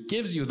gives you. It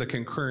gives you the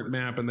concurrent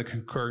map and the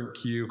concurrent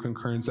queue,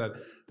 concurrent set,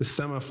 the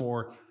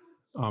semaphore,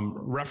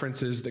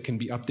 references that can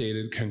be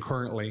updated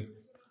concurrently,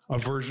 a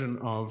version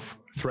of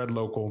thread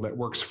local that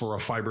works for a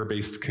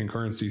fiber-based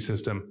concurrency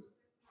system,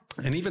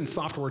 and even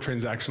software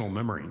transactional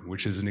memory,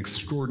 which is an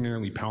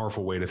extraordinarily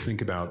powerful way to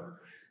think about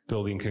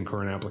building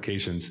concurrent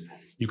applications.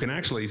 You can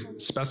actually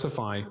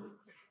specify,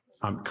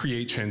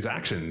 create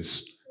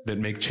transactions that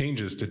make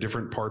changes to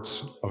different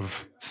parts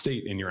of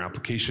state in your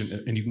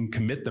application, and you can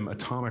commit them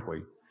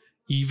atomically,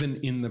 even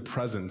in the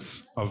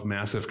presence of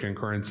massive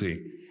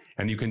concurrency.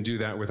 And you can do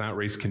that without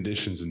race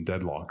conditions and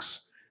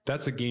deadlocks.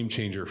 That's a game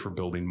changer for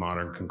building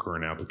modern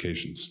concurrent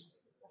applications.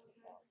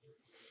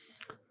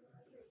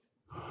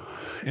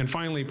 And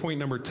finally, point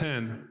number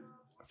 10,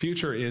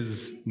 Future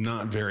is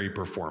not very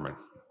performant.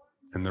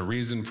 And the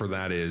reason for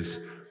that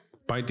is,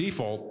 by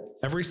default,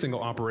 every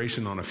single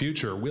operation on a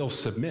Future will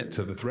submit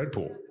to the thread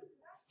pool.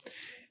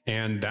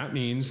 And that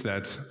means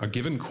that a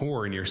given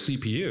core in your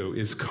CPU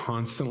is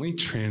constantly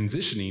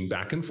transitioning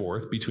back and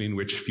forth between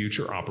which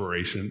future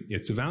operation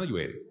it's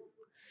evaluating.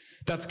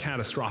 That's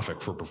catastrophic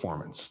for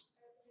performance.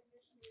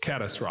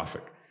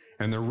 Catastrophic.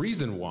 And the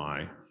reason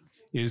why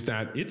is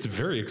that it's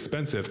very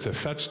expensive to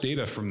fetch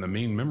data from the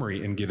main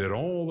memory and get it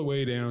all the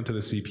way down to the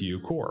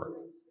CPU core.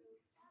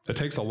 That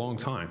takes a long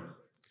time.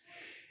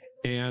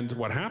 And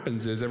what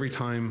happens is every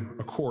time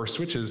a core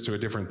switches to a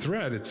different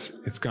thread,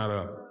 it's got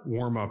to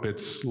warm up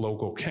its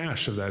local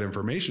cache of that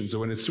information. So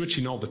when it's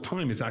switching all the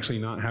time, it's actually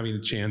not having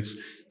a chance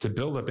to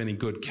build up any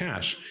good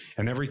cache.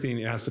 And everything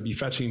has to be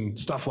fetching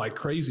stuff like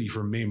crazy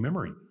from main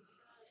memory.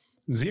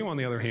 Zio, on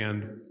the other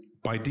hand,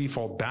 by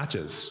default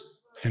batches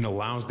and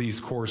allows these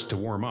cores to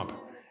warm up,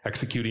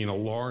 executing a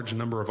large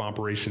number of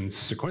operations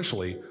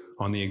sequentially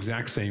on the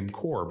exact same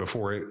core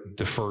before it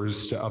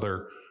defers to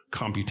other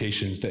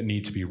computations that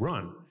need to be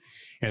run.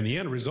 And the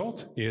end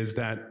result is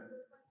that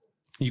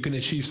you can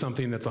achieve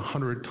something that's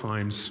 100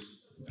 times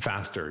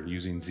faster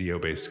using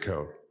Zio-based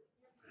code.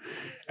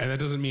 And that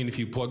doesn't mean if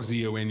you plug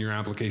Zio in, your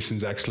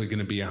application's actually going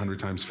to be 100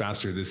 times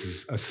faster. This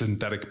is a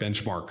synthetic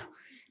benchmark.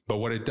 But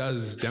what it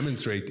does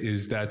demonstrate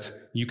is that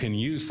you can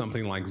use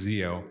something like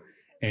Zio,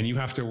 and you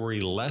have to worry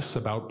less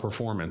about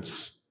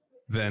performance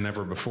than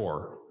ever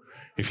before.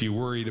 If you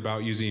worried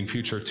about using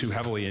Future too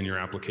heavily in your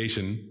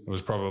application, it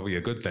was probably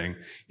a good thing.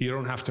 You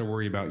don't have to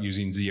worry about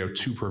using Zio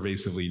too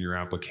pervasively in your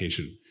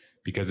application,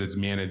 because it's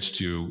managed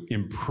to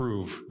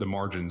improve the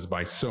margins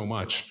by so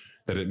much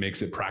that it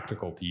makes it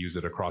practical to use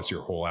it across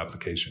your whole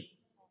application.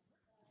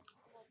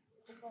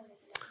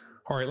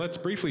 All right, let's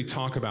briefly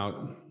talk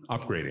about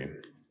upgrading.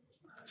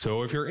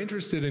 So if you're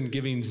interested in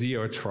giving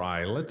Zio a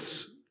try,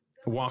 let's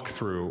walk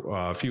through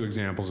a few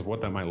examples of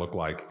what that might look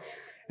like.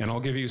 And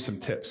I'll give you some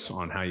tips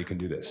on how you can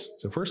do this.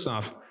 So first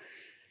off,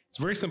 it's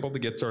very simple to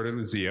get started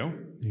with Zio.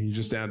 You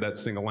just add that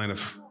single line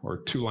of, or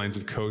 2 lines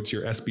of code to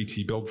your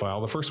SBT build file.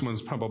 The first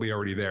one's probably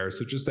already there,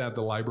 so just add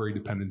the library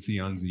dependency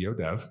on Zio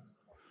dev.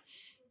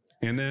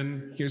 And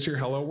then here's your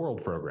Hello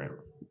World program.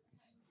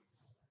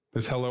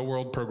 This Hello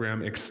World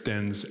program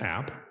extends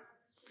app,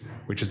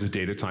 which is a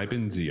data type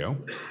in Zio.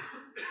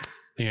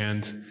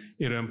 And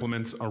it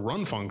implements a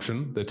run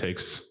function that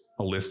takes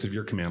a list of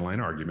your command line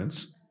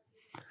arguments.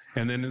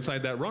 And then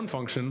inside that run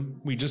function,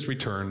 we just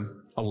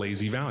return a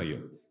lazy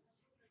value.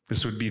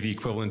 This would be the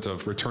equivalent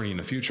of returning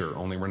a future,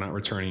 only we're not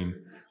returning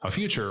a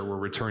future, we're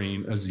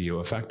returning a Zio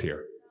effect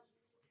here.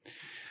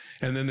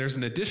 And then there's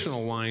an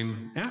additional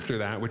line after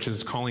that, which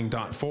is calling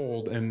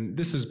 .fold, and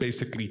this is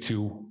basically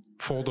to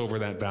fold over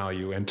that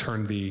value and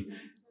turn the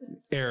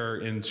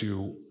error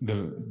into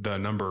the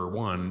number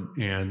 1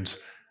 and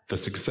the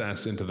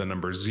success into the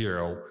number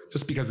 0,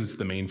 just because it's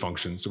the main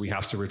function, so we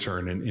have to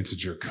return an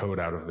integer code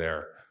out of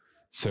there,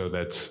 so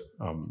that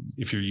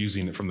if you're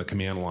using it from the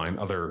command line,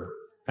 other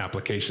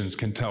applications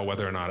can tell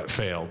whether or not it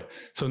failed.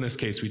 So in this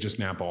case, we just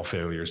map all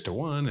failures to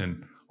 1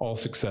 and all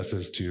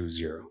successes to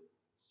 0.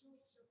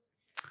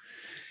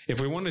 If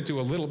we want to do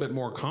a little bit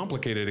more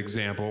complicated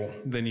example,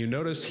 then you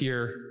notice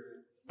here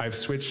I've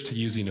switched to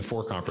using a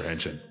for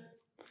comprehension.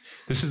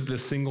 This is the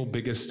single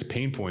biggest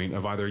pain point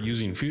of either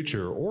using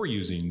future or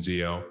using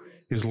ZIO,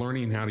 is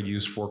learning how to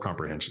use for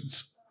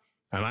comprehensions.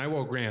 And I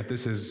will grant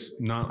this is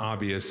not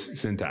obvious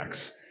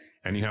syntax,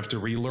 and you have to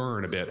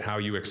relearn a bit how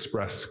you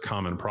express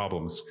common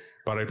problems.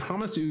 But I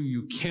promise you,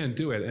 you can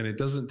do it, and it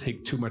doesn't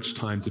take too much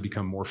time to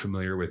become more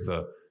familiar with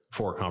the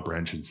for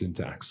comprehension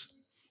syntax.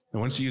 And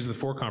once you use the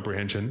for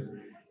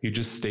comprehension, you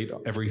just state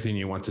everything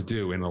you want to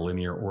do in a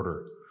linear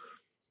order.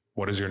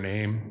 What is your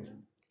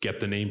name?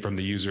 Get the name from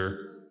the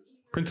user,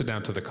 print it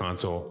out to the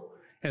console,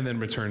 and then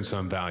return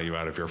some value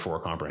out of your for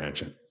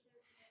comprehension.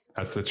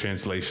 That's the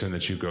translation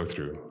that you go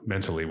through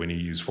mentally when you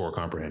use for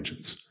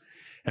comprehensions.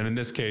 And in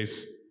this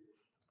case,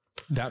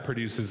 that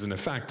produces an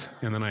effect,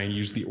 and then I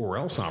use the or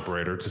else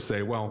operator to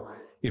say, well,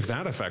 if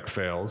that effect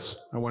fails,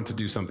 I want to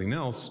do something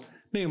else,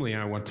 namely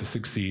I want to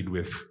succeed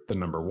with the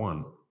number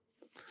 1.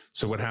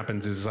 So what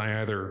happens is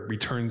I either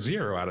return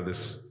 0 out of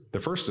the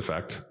first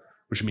effect,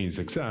 which means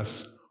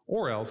success,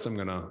 or else I'm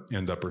gonna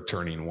end up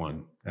returning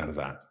 1 out of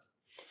that.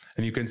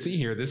 And you can see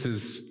here, this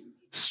is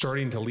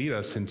starting to lead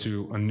us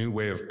into a new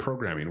way of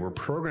programming. We're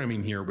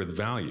programming here with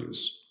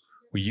values.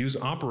 We use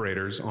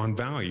operators on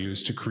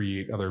values to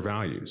create other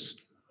values.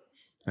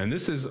 And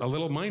this is a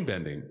little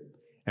mind-bending.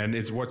 And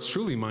what's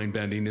truly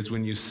mind-bending is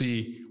when you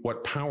see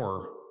what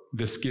power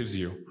this gives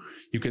you.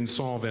 You can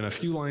solve in a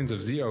few lines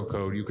of ZIO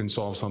code, you can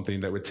solve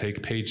something that would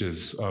take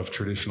pages of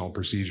traditional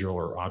procedural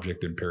or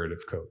object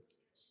imperative code.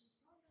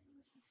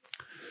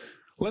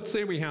 Let's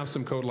say we have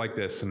some code like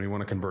this and we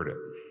want to convert it.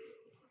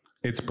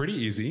 It's pretty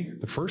easy.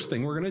 The first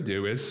thing we're going to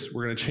do is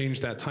we're going to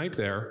change that type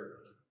there.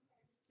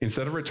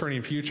 Instead of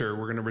returning future,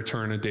 we're going to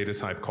return a data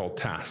type called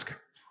task.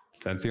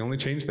 That's the only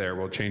change there.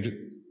 We'll change it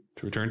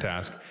to return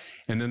task.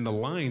 And then the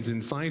lines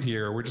inside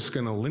here, we're just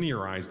going to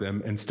linearize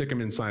them and stick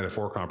them inside a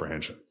for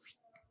comprehension.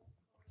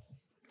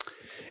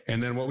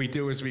 And then what we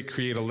do is we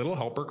create a little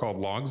helper called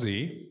logz,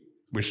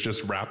 which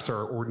just wraps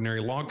our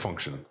ordinary log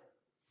function.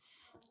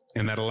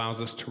 And that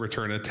allows us to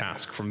return a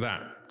task from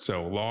that.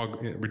 So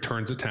log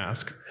returns a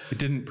task. It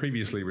didn't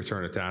previously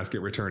return a task, it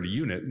returned a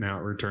unit. Now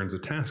it returns a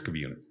task of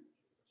unit.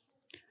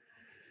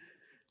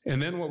 And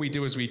then what we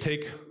do is we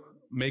take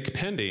make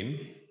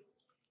pending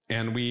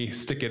and we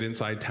stick it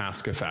inside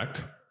task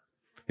effect.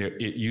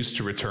 It used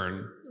to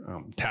return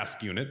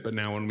task unit, but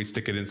now when we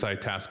stick it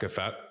inside task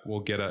effect, we'll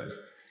get a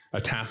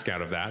task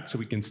out of that, so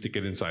we can stick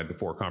it inside the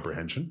for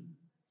comprehension.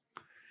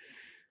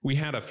 We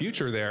had a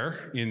future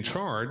there in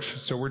charge,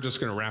 so we're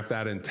just going to wrap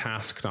that in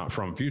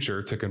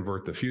task.fromFuture to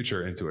convert the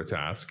future into a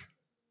task.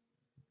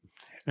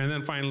 And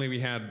then finally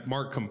we had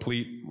mark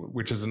complete,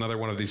 which is another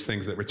one of these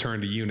things that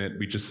returned a unit.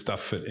 We just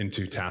stuff it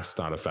into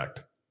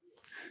task.effect.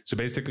 So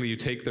basically you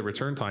take the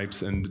return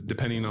types, and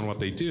depending on what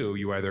they do,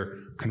 you either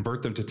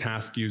convert them to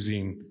task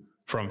using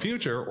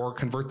fromFuture or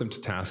convert them to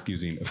task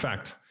using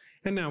effect.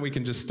 And now we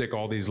can just stick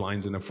all these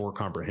lines in a for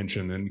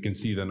comprehension and we can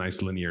see the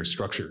nice linear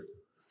structure.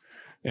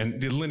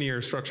 And the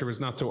linear structure was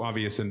not so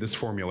obvious in this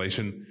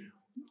formulation.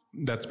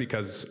 That's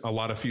because a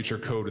lot of future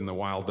code in the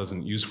wild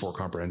doesn't use for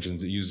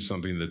comprehensions. It uses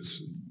something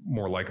that's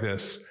more like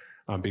this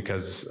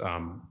because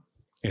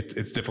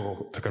it's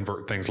difficult to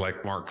convert things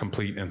like mark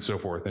complete and so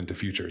forth into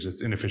futures.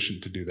 It's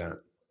inefficient to do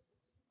that.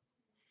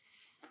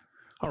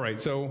 All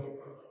right, so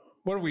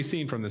what have we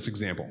seen from this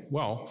example?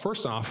 Well,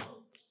 first off,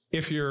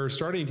 if you're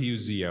starting to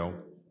use ZIO,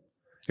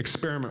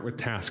 experiment with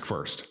task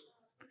first.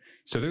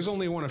 So there's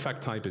only one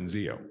effect type in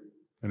ZIO,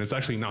 and it's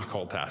actually not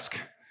called task.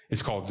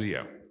 It's called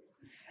ZIO.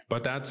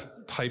 But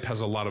that type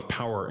has a lot of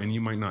power and you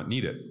might not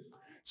need it.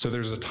 So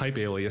there's a type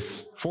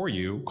alias for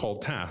you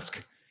called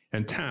task,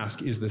 and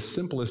task is the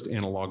simplest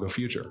analog of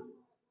future.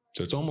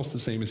 So it's almost the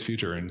same as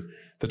future, and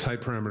the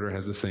type parameter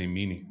has the same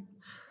meaning.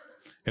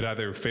 It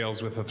either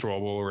fails with a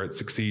throwable or it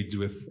succeeds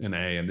with an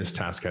A, and this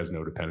task has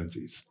no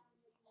dependencies.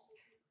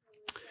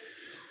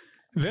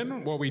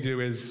 Then what we do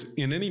is,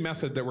 in any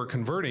method that we're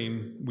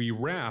converting, we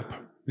wrap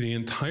the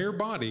entire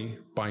body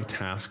by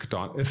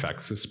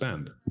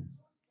task.effectSuspend.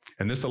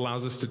 And this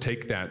allows us to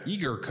take that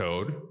eager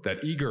code,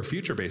 that eager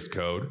future-based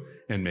code,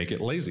 and make it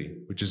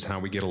lazy, which is how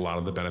we get a lot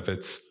of the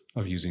benefits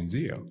of using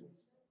ZIO.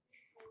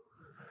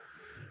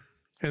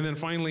 And then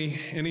finally,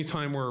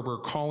 anytime we're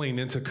calling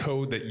into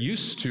code that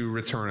used to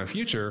return a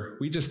future,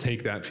 we just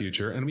take that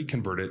future and we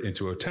convert it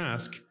into a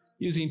task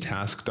using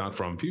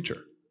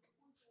task.fromFuture.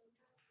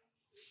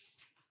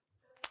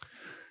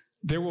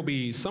 There will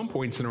be some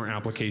points in our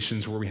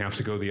applications where we have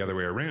to go the other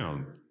way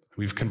around.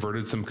 We've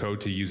converted some code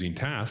to using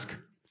task,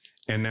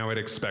 and now it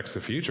expects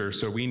a future,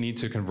 so we need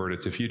to convert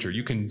it to future.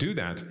 You can do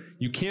that.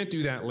 You can't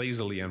do that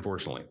lazily,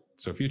 unfortunately.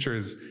 So future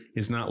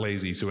is not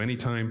lazy. So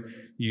anytime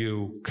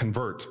you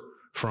convert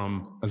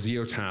from a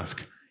ZIO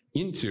task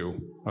into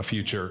a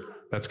future,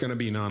 that's going to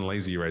be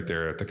non-lazy right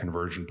there at the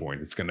conversion point.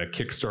 It's going to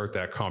kickstart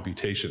that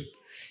computation.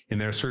 And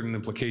there are certain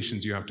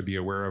implications you have to be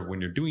aware of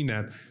when you're doing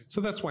that. So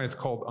that's why it's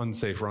called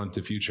unsafe run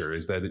to future,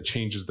 is that it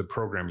changes the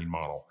programming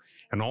model.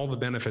 And all the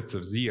benefits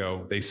of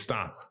ZIO, they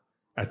stop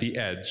at the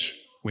edge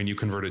when you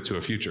convert it to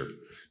a future,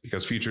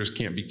 because futures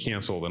can't be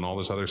canceled and all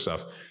this other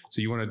stuff.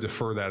 So you want to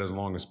defer that as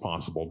long as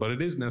possible. But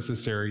it is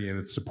necessary and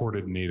it's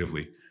supported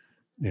natively.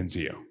 in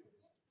Zio.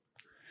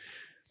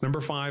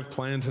 Number 5,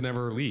 plan to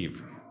never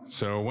leave.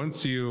 So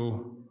once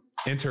you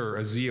enter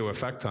a Zio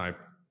effect type,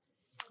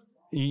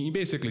 you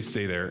basically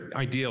stay there.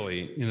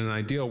 Ideally, in an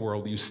ideal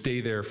world, you stay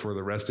there for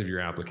the rest of your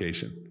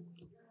application.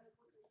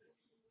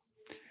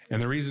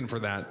 And the reason for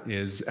that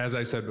is, as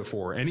I said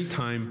before,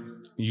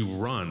 anytime you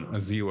run a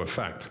Zio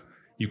effect,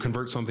 you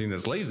convert something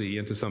that's lazy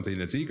into something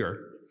that's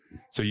eager.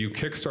 So you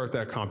kickstart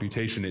that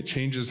computation. It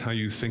changes how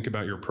you think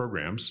about your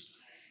programs.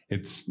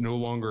 It's no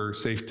longer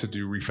safe to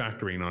do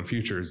refactoring on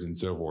futures and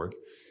so forth.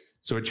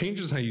 So it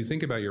changes how you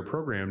think about your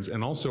programs,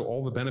 and also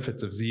all the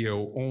benefits of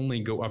Zio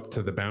only go up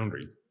to the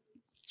boundary.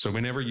 So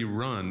whenever you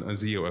run a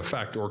Zio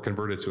effect or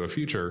convert it to a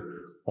future,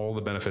 all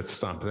the benefits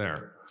stop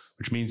there,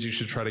 which means you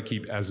should try to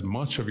keep as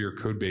much of your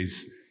code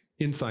base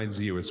inside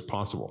Zio as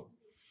possible.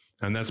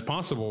 And that's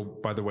possible,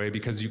 by the way,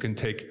 because you can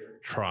take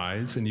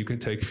tries and you can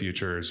take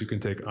futures, you can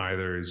take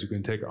eithers, you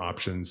can take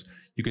options,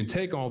 you can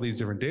take all these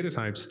different data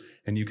types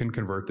and you can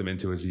convert them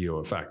into a Zio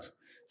effect.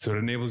 So it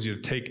enables you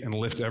to take and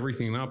lift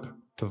everything up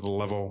to the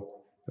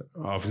level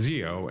of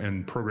Zio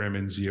and program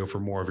in Zio for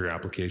more of your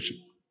application.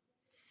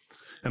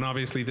 And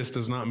obviously this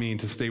does not mean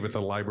to stay with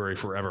the library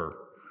forever.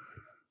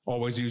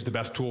 Always use the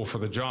best tool for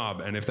the job,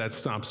 and if that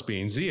stops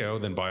being Zio,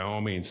 then by all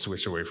means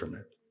switch away from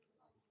it.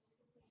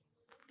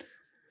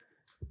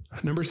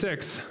 Number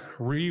 6,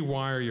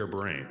 rewire your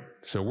brain.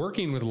 So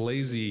working with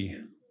lazy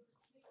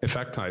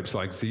effect types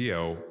like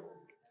Zio,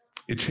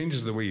 it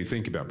changes the way you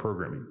think about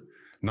programming.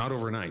 Not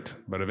overnight,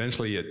 but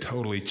eventually it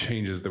totally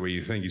changes the way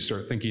you think. You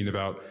start thinking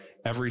about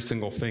every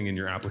single thing in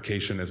your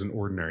application as an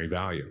ordinary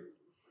value.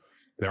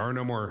 There are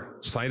no more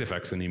side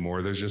effects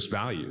anymore, there's just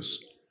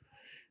values.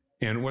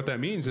 And what that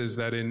means is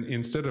that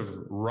instead of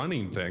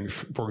running things,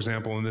 for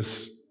example, in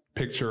this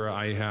picture,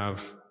 I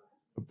have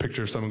a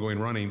picture of someone going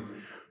running.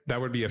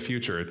 That would be a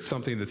future. It's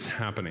something that's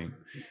happening.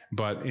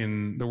 But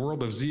in the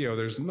world of Zio,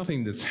 there's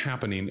nothing that's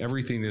happening.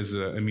 Everything is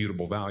an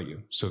immutable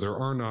value. So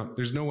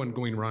there's no one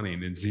going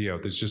running in Zio.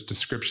 There's just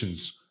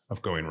descriptions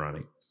of going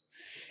running.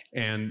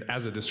 And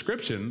as a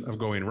description of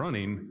going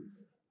running,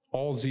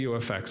 all Zio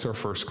effects are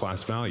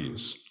first-class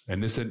values.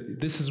 And this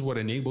is what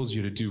enables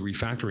you to do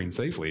refactoring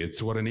safely.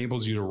 It's what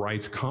enables you to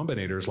write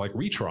combinators like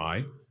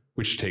retry,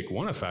 which take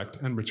one effect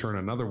and return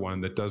another one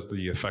that does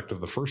the effect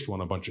of the first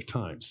one a bunch of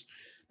times.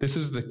 This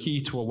is the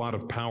key to a lot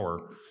of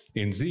power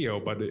in Zio,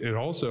 but it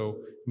also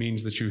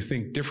means that you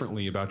think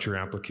differently about your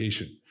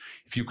application.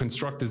 If you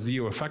construct a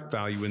Zio effect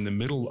value in the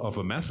middle of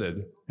a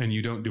method and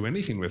you don't do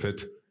anything with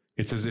it,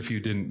 it's as if you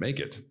didn't make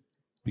it,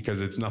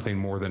 because it's nothing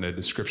more than a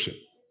description.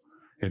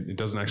 It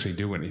doesn't actually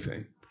do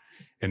anything.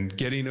 And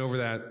getting over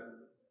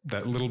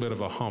that little bit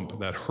of a hump,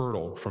 that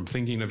hurdle from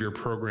thinking of your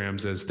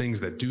programs as things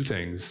that do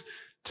things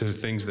to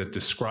things that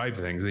describe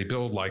things. They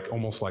build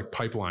almost like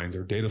pipelines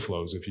or data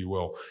flows, if you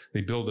will. They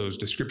build those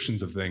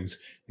descriptions of things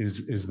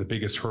is the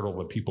biggest hurdle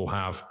that people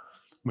have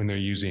when they're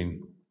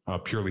using a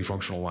purely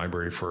functional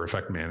library for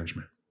effect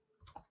management.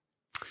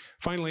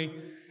 Finally,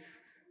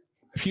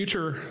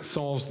 Future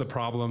solves the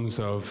problems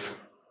of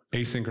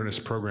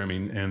asynchronous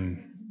programming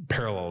and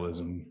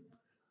parallelism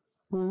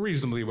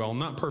reasonably well,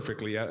 not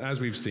perfectly,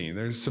 as we've seen.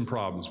 There's some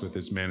problems with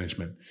its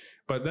management,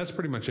 but that's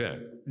pretty much it.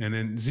 And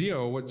in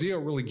Zio, what Zio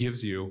really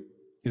gives you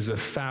is a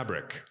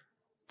fabric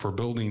for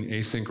building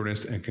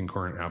asynchronous and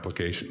concurrent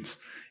applications.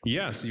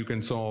 Yes, you can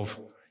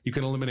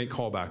eliminate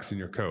callbacks in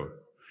your code.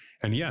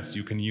 And yes,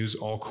 you can use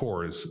all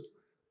cores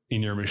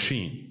in your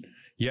machine.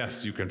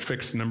 Yes, you can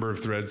fix number of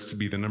threads to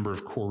be the number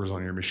of cores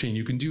on your machine.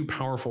 You can do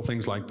powerful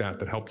things like that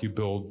that help you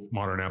build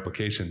modern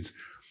applications.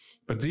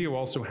 But Zio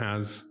also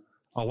has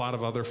a lot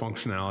of other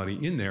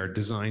functionality in there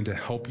designed to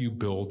help you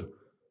build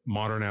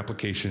modern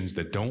applications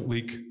that don't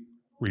leak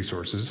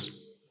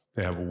resources.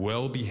 They have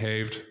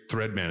well-behaved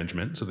thread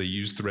management, so they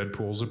use thread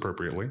pools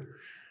appropriately.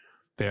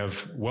 They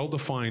have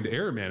well-defined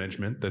error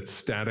management that's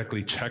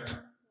statically checked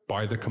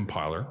by the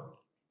compiler.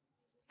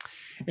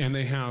 And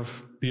they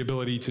have the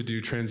ability to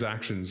do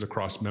transactions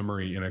across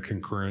memory in a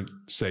concurrent,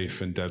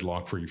 safe, and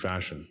deadlock-free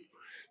fashion.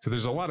 So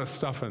there's a lot of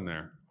stuff in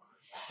there.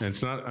 And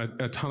it's not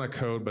a ton of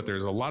code, but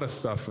there's a lot of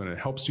stuff, and it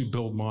helps you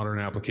build modern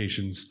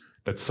applications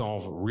that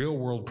solve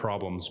real-world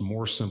problems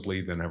more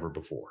simply than ever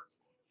before.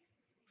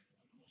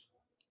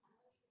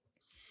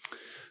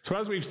 So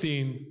as we've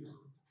seen,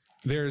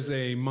 there's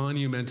a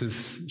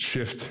monumentous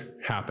shift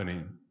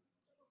happening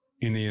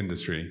in the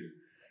industry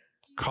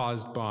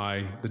caused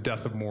by the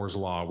death of Moore's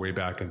Law way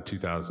back in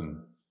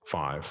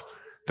 2005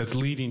 that's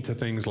leading to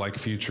things like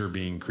Future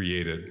being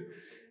created.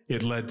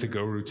 It led to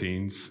Go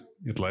routines,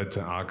 it led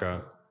to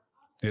Akka,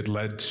 it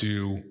led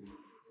to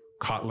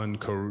Kotlin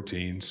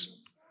coroutines.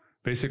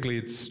 Basically,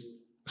 it's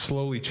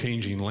slowly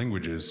changing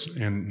languages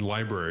and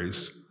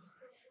libraries.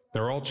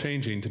 They're all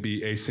changing to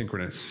be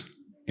asynchronous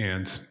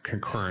and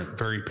concurrent,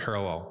 very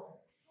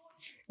parallel.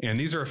 And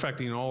these are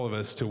affecting all of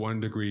us to one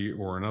degree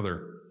or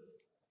another.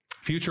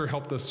 Future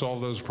helped us solve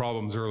those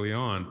problems early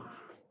on,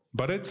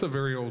 but it's a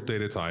very old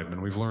data type,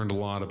 and we've learned a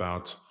lot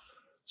about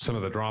some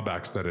of the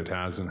drawbacks that it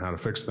has and how to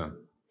fix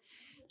them.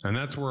 And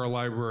that's where a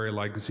library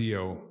like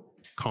Zio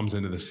comes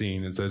into the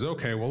scene and says,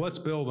 okay, well, let's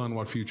build on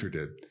what Future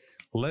did.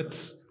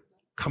 Let's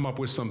come up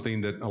with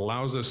something that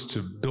allows us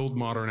to build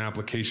modern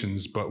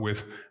applications, but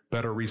with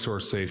better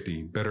resource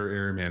safety, better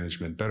error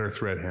management, better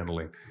thread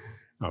handling,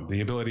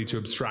 the ability to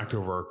abstract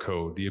over our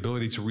code, the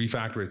ability to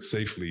refactor it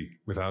safely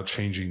without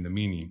changing the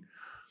meaning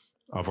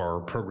of our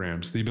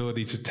programs, the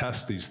ability to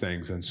test these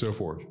things, and so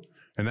forth.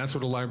 And that's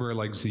what a library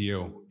like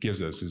Zio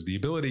gives us, is the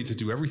ability to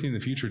do everything the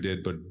Future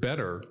did, but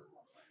better,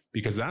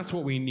 because that's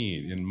what we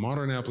need. In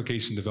modern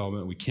application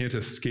development, we can't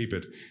escape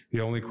it. The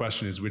only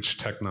question is which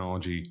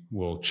technology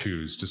we'll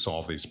choose to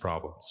solve these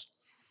problems.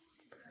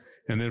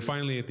 And then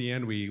finally, at the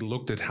end, we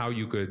looked at how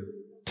you could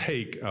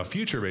take a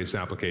Future-based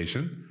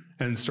application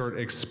and start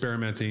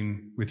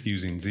experimenting with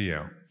using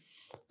Zio.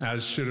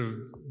 As should have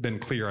been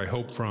clear, I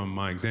hope, from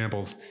my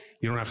examples,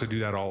 you don't have to do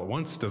that all at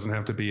once. It doesn't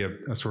have to be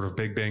a sort of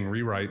big bang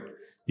rewrite.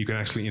 You can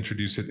actually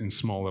introduce it in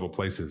small little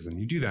places. And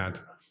you do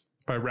that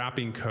by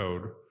wrapping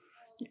code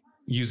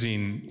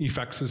using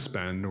effect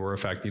suspend or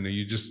effect.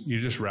 You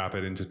just wrap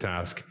it into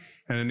task.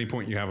 At any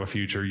point you have a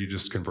Future, you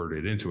just convert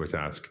it into a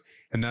task.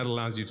 And that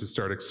allows you to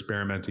start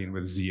experimenting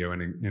with Zio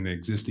in an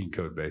existing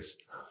code base.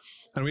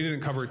 And we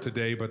didn't cover it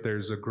today, but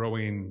there's a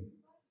growing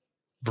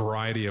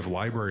variety of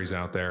libraries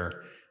out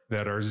there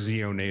that are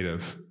Zio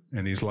native.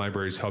 And these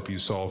libraries help you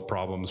solve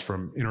problems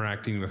from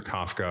interacting with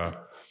Kafka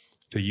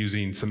to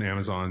using some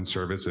Amazon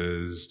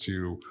services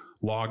to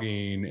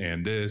logging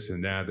and this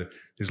and that.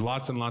 There's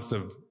lots and lots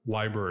of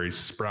libraries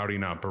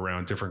sprouting up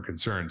around different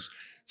concerns.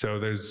 So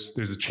there's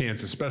a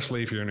chance,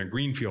 especially if you're in a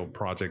greenfield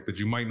project, that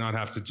you might not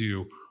have to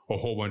do a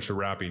whole bunch of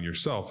wrapping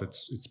yourself.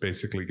 It's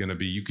basically going to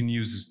be, you can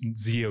use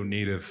Zio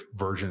native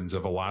versions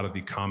of a lot of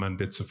the common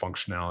bits of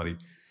functionality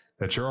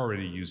that you're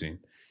already using.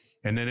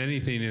 And then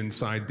anything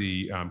inside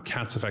the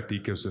Cats Effect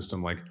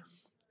ecosystem, like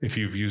if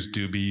you've used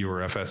Doobie or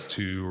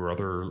FS2 or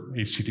other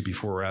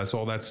HTTP4S,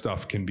 all that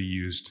stuff can be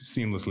used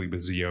seamlessly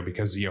with Zio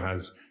because Zio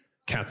has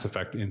Cats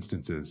Effect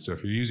instances. So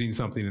if you're using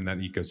something in that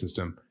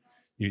ecosystem,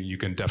 you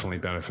can definitely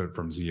benefit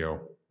from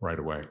Zio right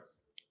away.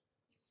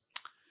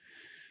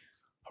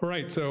 All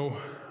right, so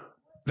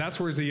that's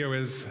where Zio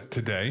is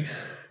today.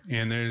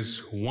 And there's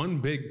one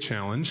big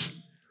challenge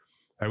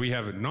that we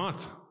have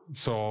not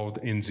solved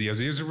in Zio.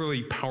 Zio is a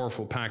really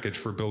powerful package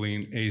for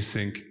building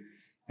async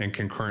and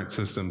concurrent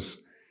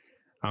systems.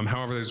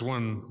 However, there's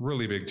one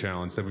really big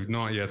challenge that we've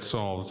not yet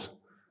solved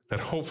that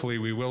hopefully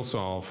we will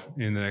solve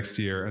in the next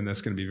year, and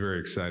that's going to be very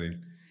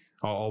exciting.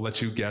 I'll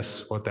let you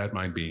guess what that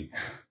might be.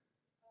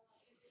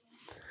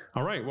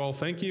 All right, well,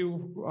 thank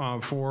you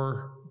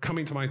for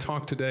coming to my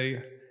talk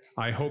today.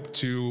 I hope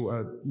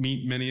to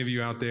meet many of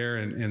you out there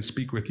and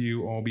speak with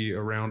you. I'll be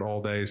around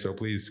all day, so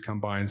please come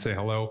by and say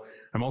hello.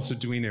 I'm also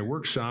doing a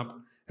workshop,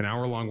 an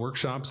hour-long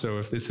workshop, so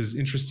if this is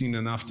interesting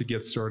enough to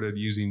get started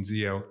using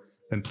Zio,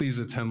 then please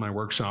attend my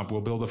workshop.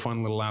 We'll build a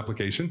fun little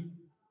application.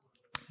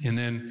 And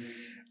then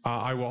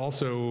I will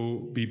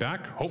also be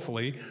back,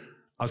 hopefully,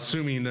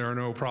 assuming there are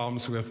no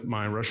problems with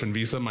my Russian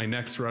visa, my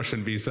next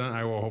Russian visa.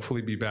 I will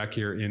hopefully be back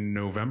here in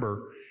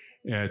November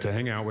to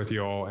hang out with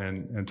you all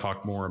and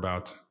talk more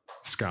about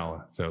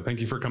Scala. So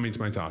thank you for coming to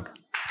my talk.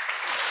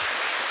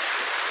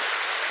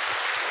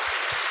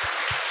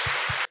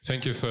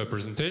 Thank you for your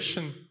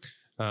presentation.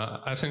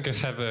 I think I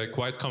have a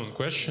quite common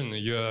question.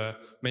 You're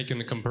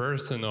making a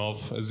comparison of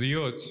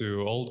Zio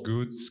to old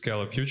good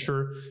Scala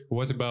Future.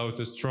 What about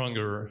a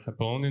stronger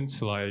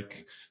opponent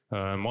like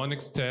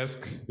Monix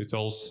task? It's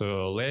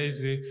also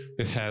lazy.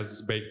 It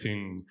has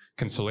baked-in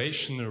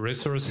cancellation,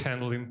 resource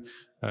handling.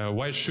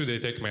 Why should I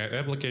take my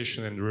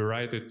application and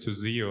rewrite it to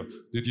Zio?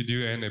 Did you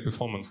do any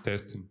performance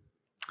testing?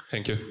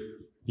 Thank you.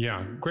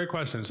 Yeah, great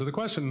question. So the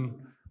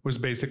question was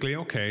basically,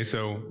 okay,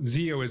 so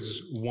Zio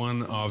is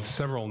one of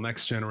several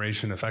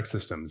next-generation effect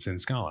systems in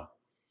Scala.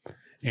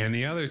 And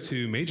the other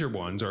two major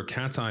ones are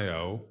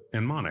Cats.io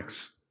and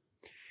Monix.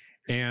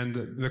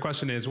 And the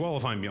question is, well,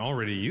 if I'm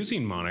already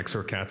using Monix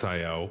or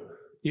Cats.io,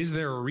 is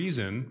there a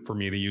reason for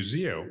me to use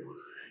Zio?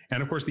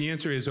 And of course, the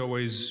answer is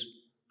always,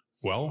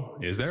 well,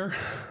 is there?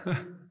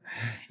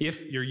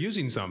 If you're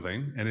using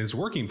something and it's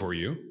working for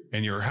you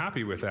and you're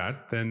happy with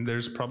that, then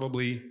there's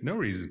probably no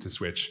reason to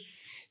switch.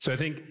 So I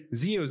think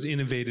Zio's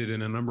innovated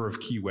in a number of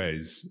key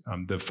ways.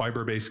 The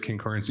fiber-based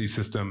concurrency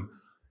system,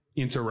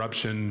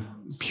 interruption,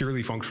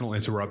 purely functional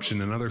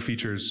interruption, and other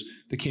features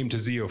that came to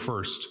Zio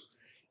first.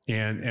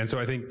 And so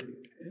I think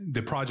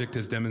the project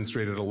has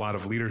demonstrated a lot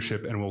of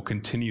leadership and will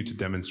continue to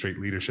demonstrate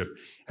leadership.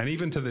 And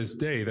even to this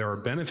day, there are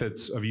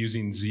benefits of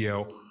using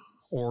Zio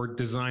or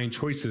design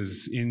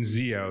choices in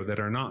Zio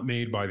that are not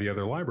made by the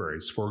other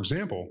libraries. For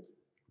example,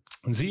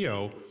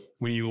 Zio,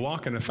 when you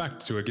lock an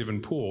effect to a given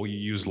pool, you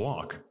use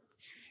lock.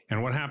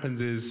 And what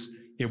happens is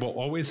it will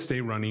always stay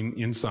running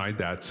inside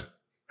that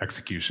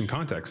execution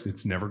context.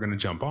 It's never going to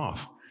jump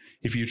off.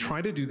 If you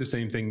try to do the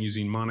same thing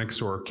using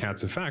Monix or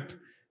Cats Effect,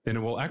 then it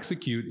will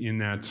execute in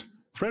that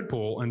thread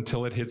pool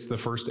until it hits the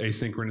first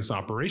asynchronous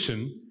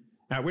operation,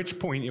 at which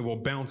point it will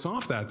bounce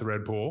off that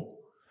thread pool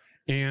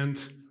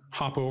and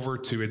hop over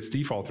to its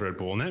default thread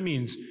pool. And that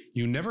means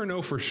you never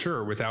know for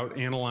sure without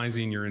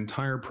analyzing your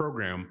entire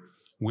program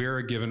where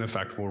a given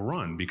effect will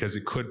run, because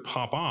it could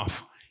pop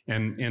off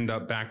and end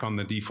up back on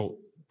the default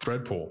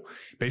thread pool.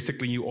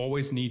 Basically, you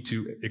always need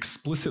to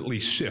explicitly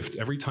shift.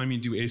 Every time you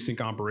do async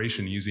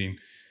operation using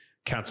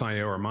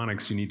cat's.io or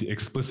Monix, you need to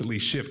explicitly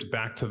shift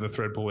back to the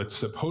thread pool it's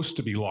supposed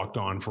to be locked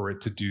on for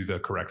it to do the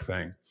correct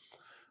thing.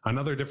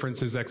 Another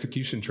difference is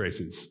execution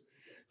traces.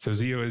 So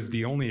Zio is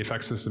the only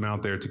effect system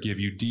out there to give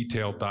you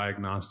detailed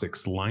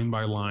diagnostics, line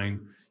by line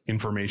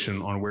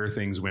information on where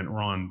things went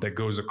wrong that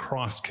goes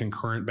across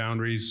concurrent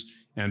boundaries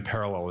and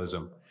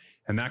parallelism.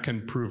 And that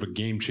can prove a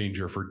game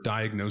changer for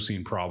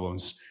diagnosing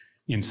problems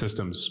in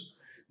systems.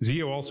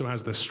 Zio also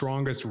has the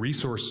strongest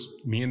resource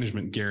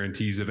management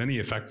guarantees of any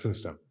effect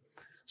system.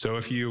 So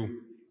if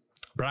you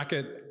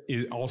bracket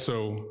is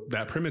also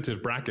that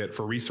primitive bracket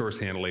for resource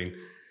handling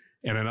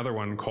and another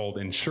one called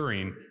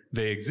ensuring,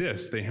 they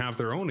exist. They have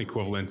their own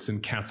equivalents in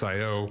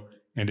cat's.io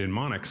and in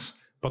Monix,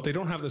 but they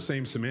don't have the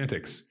same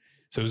semantics.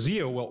 So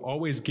Zio will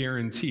always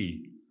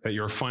guarantee that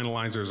your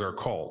finalizers are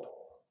called,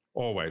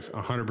 always,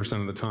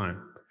 100% of the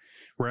time.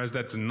 Whereas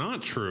that's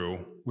not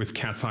true with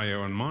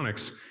cat's.io and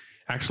Monix.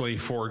 Actually,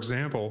 for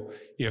example,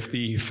 if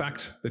the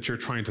effect that you're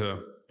trying to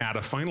add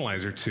a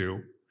finalizer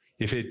to,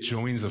 if it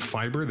joins a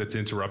fiber that's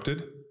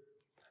interrupted,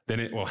 then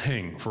it will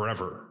hang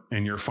forever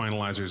and your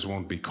finalizers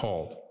won't be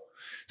called.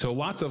 So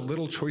lots of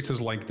little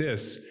choices like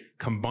this,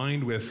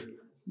 combined with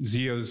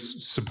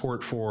Zio's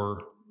support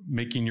for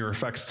making your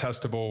effects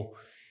testable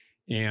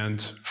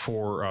and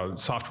for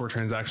software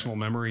transactional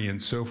memory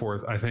and so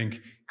forth, I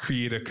think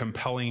create a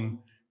compelling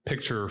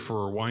picture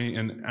for why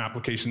an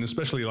application,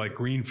 especially like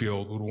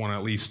Greenfield, would want to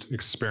at least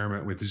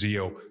experiment with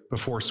Zio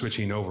before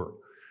switching over.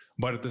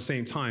 But at the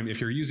same time, if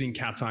you're using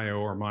cat's.io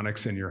or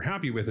Monix and you're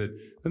happy with it,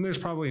 then there's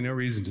probably no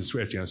reason to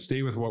switch.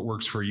 Stay with what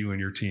works for you and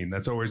your team.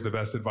 That's always the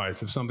best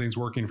advice. If something's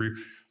working for you,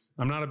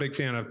 I'm not a big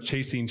fan of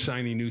chasing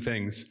shiny new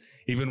things,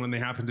 even when they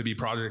happen to be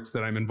projects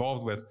that I'm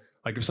involved with.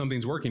 Like if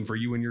something's working for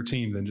you and your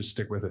team, then just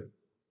stick with it.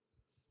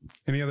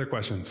 Any other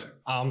questions?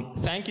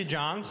 Thank you,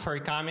 John, for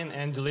coming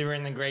and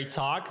delivering a great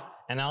talk.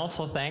 And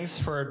also thanks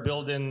for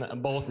building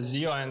both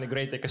Zio and a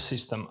great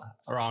ecosystem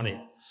around it.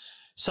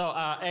 So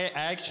I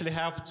actually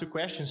have two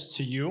questions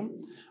to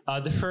you.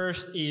 The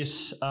first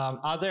is,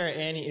 are there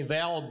any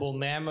available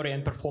memory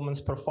and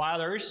performance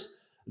profilers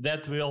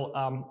that will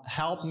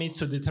help me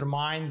to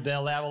determine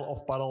the level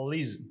of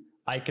parallelism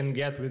I can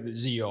get with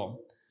Zio?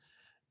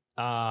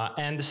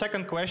 And the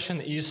second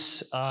question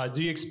is,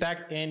 do you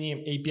expect any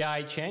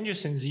API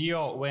changes in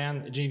Zio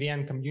when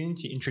JVM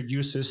community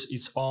introduces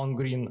its own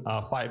green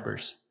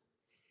fibers?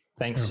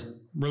 Thanks.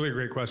 Yeah, really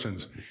great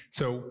questions.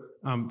 So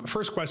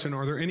first question,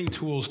 are there any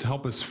tools to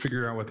help us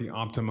figure out what the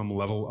optimum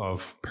level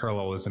of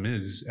parallelism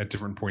is at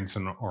different points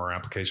in our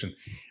application?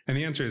 And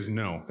the answer is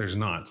no, there's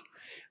not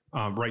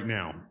right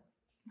now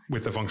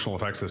with the functional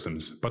effect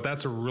systems. But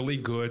that's a really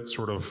good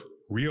sort of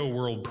real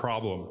world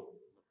problem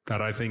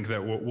that I think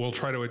that we'll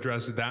try to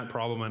address that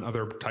problem and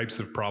other types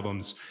of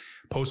problems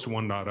post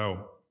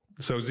 1.0.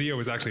 So Zio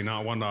is actually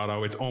not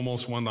 1.0, it's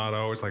almost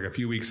 1.0, it's like a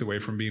few weeks away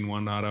from being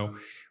 1.0.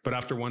 But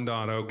after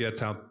 1.0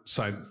 gets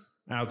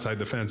outside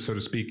the fence, so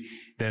to speak,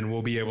 then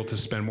we'll be able to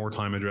spend more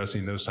time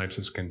addressing those types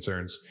of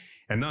concerns.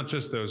 And not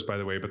just those, by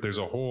the way, but there's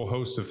a whole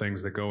host of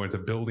things that go into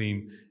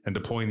building and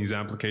deploying these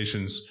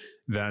applications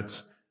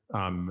that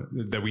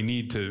that we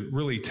need to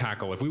really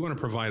tackle if we want to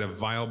provide a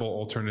viable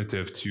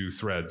alternative to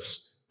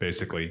threads,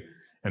 basically.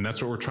 And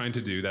that's what we're trying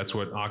to do. That's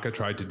what Akka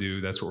tried to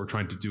do. That's what we're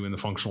trying to do in the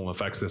functional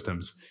effect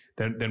systems.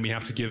 Then we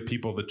have to give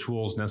people the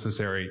tools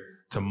necessary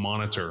to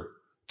monitor,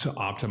 to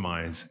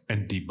optimize,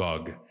 and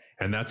debug.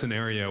 And that's an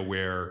area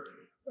where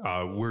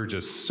we're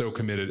just so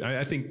committed.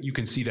 I think you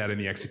can see that in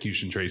the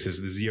execution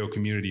traces. The Zio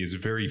community is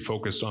very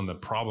focused on the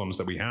problems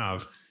that we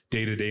have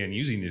day to day in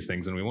using these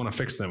things, and we want to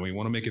fix them. We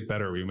want to make it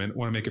better. We want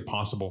to make it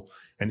possible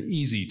and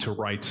easy to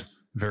write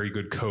very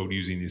good code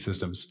using these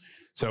systems.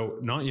 So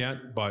not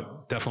yet,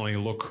 but definitely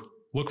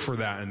look for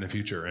that in the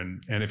future.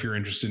 And if you're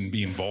interested in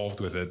being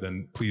involved with it,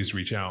 then please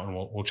reach out and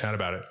we'll chat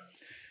about it.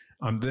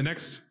 The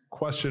next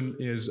question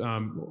is,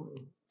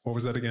 what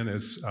was that again?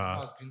 Is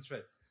green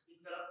threads.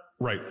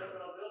 Right.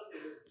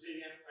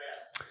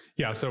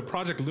 Yeah, so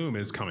Project Loom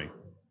is coming.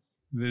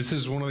 This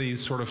is one of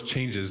these sort of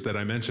changes that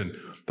I mentioned.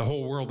 The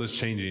whole world is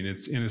changing.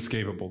 It's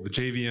inescapable. The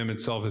JVM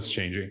itself is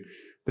changing.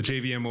 The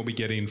JVM will be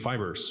getting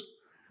fibers.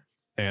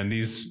 And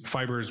these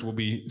fibers will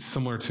be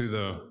similar to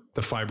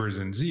the fibers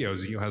in Zio.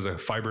 Zio has a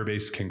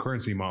fiber-based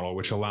concurrency model,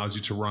 which allows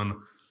you to run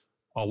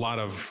a lot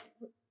of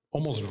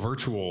almost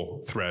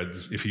virtual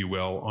threads, if you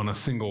will, on a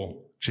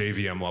single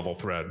JVM level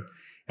thread.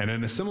 And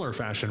in a similar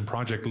fashion,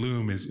 Project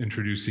Loom is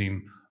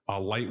introducing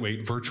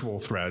lightweight virtual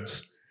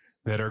threads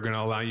that are going to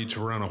allow you to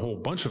run a whole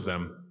bunch of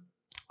them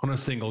on a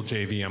single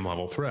JVM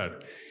level thread.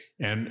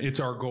 And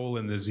it's our goal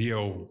in the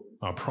Zio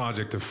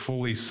project to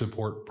fully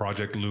support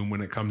Project Loom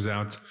when it comes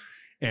out.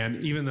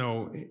 And even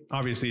though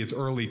obviously it's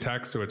early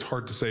tech, so it's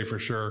hard to say for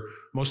sure,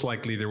 most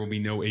likely there will be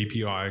no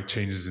API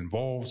changes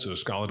involved, so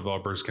Scala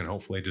developers can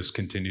hopefully just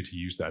continue to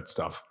use that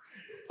stuff.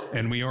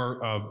 And we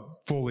are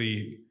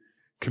fully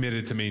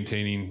committed to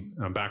maintaining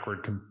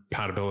backward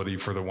compatibility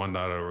for the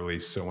 1.0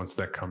 release. So once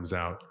that comes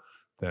out,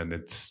 then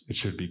it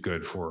should be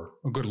good for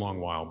a good long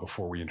while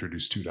before we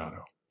introduce 2.0.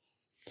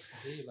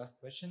 Okay, last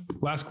question.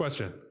 Last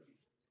question.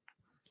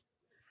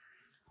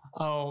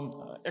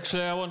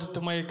 Actually, I wanted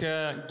to make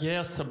a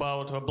guess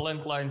about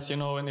blank lines, in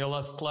your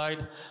last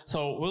slide.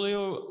 So will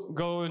you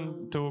go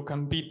to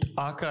compete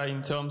Akka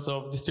in terms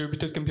of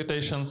distributed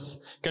computations?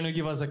 Can you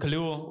give us a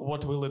clue?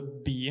 What will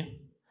it be?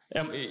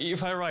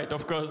 If I'm right,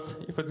 of course,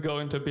 if it's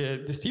going to be a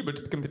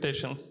distributed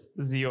computations,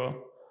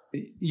 Zio.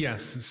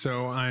 Yes,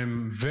 so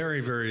I'm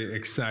very, very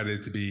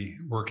excited to be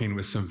working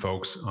with some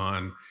folks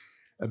on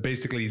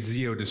basically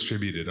Zio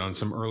distributed, on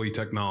some early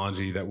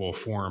technology that will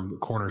form the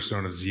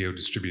cornerstone of Zio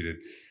distributed.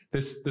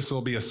 This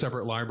will be a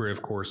separate library,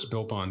 of course,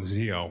 built on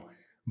Zio,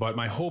 but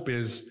my hope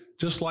is,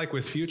 just like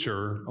with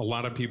Future, a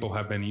lot of people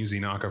have been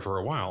using Akka for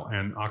a while,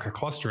 and Akka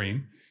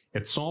clustering,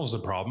 it solves the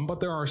problem, but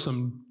there are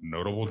some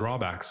notable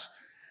drawbacks.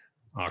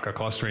 Akka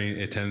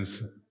clustering,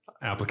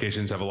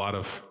 applications have a lot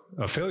of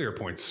failure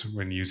points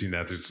when using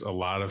that. There's a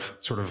lot of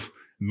sort of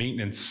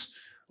maintenance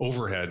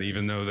overhead.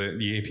 Even though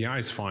the API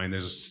is fine,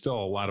 there's still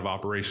a lot of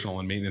operational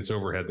and maintenance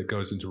overhead that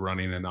goes into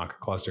running an Akka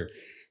cluster.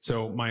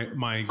 So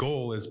my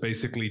goal is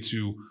basically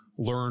to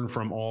learn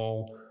from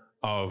all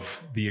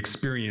of the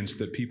experience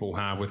that people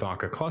have with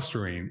Akka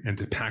clustering and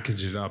to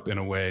package it up in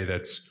a way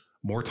that's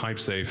more type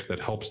safe, that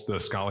helps the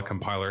Scala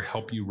compiler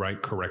help you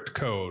write correct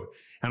code,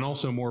 and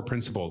also more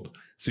principled.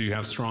 So you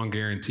have strong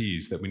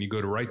guarantees that when you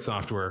go to write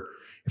software,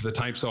 if the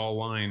types all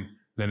align,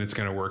 then it's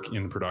going to work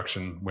in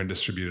production when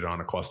distributed on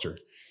a cluster.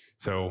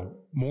 So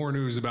more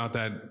news about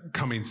that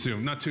coming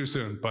soon. Not too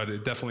soon, but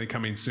definitely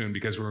coming soon,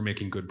 because we're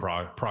making good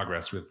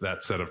progress with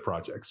that set of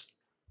projects.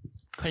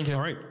 Thank you.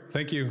 All right.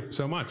 Thank you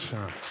so much.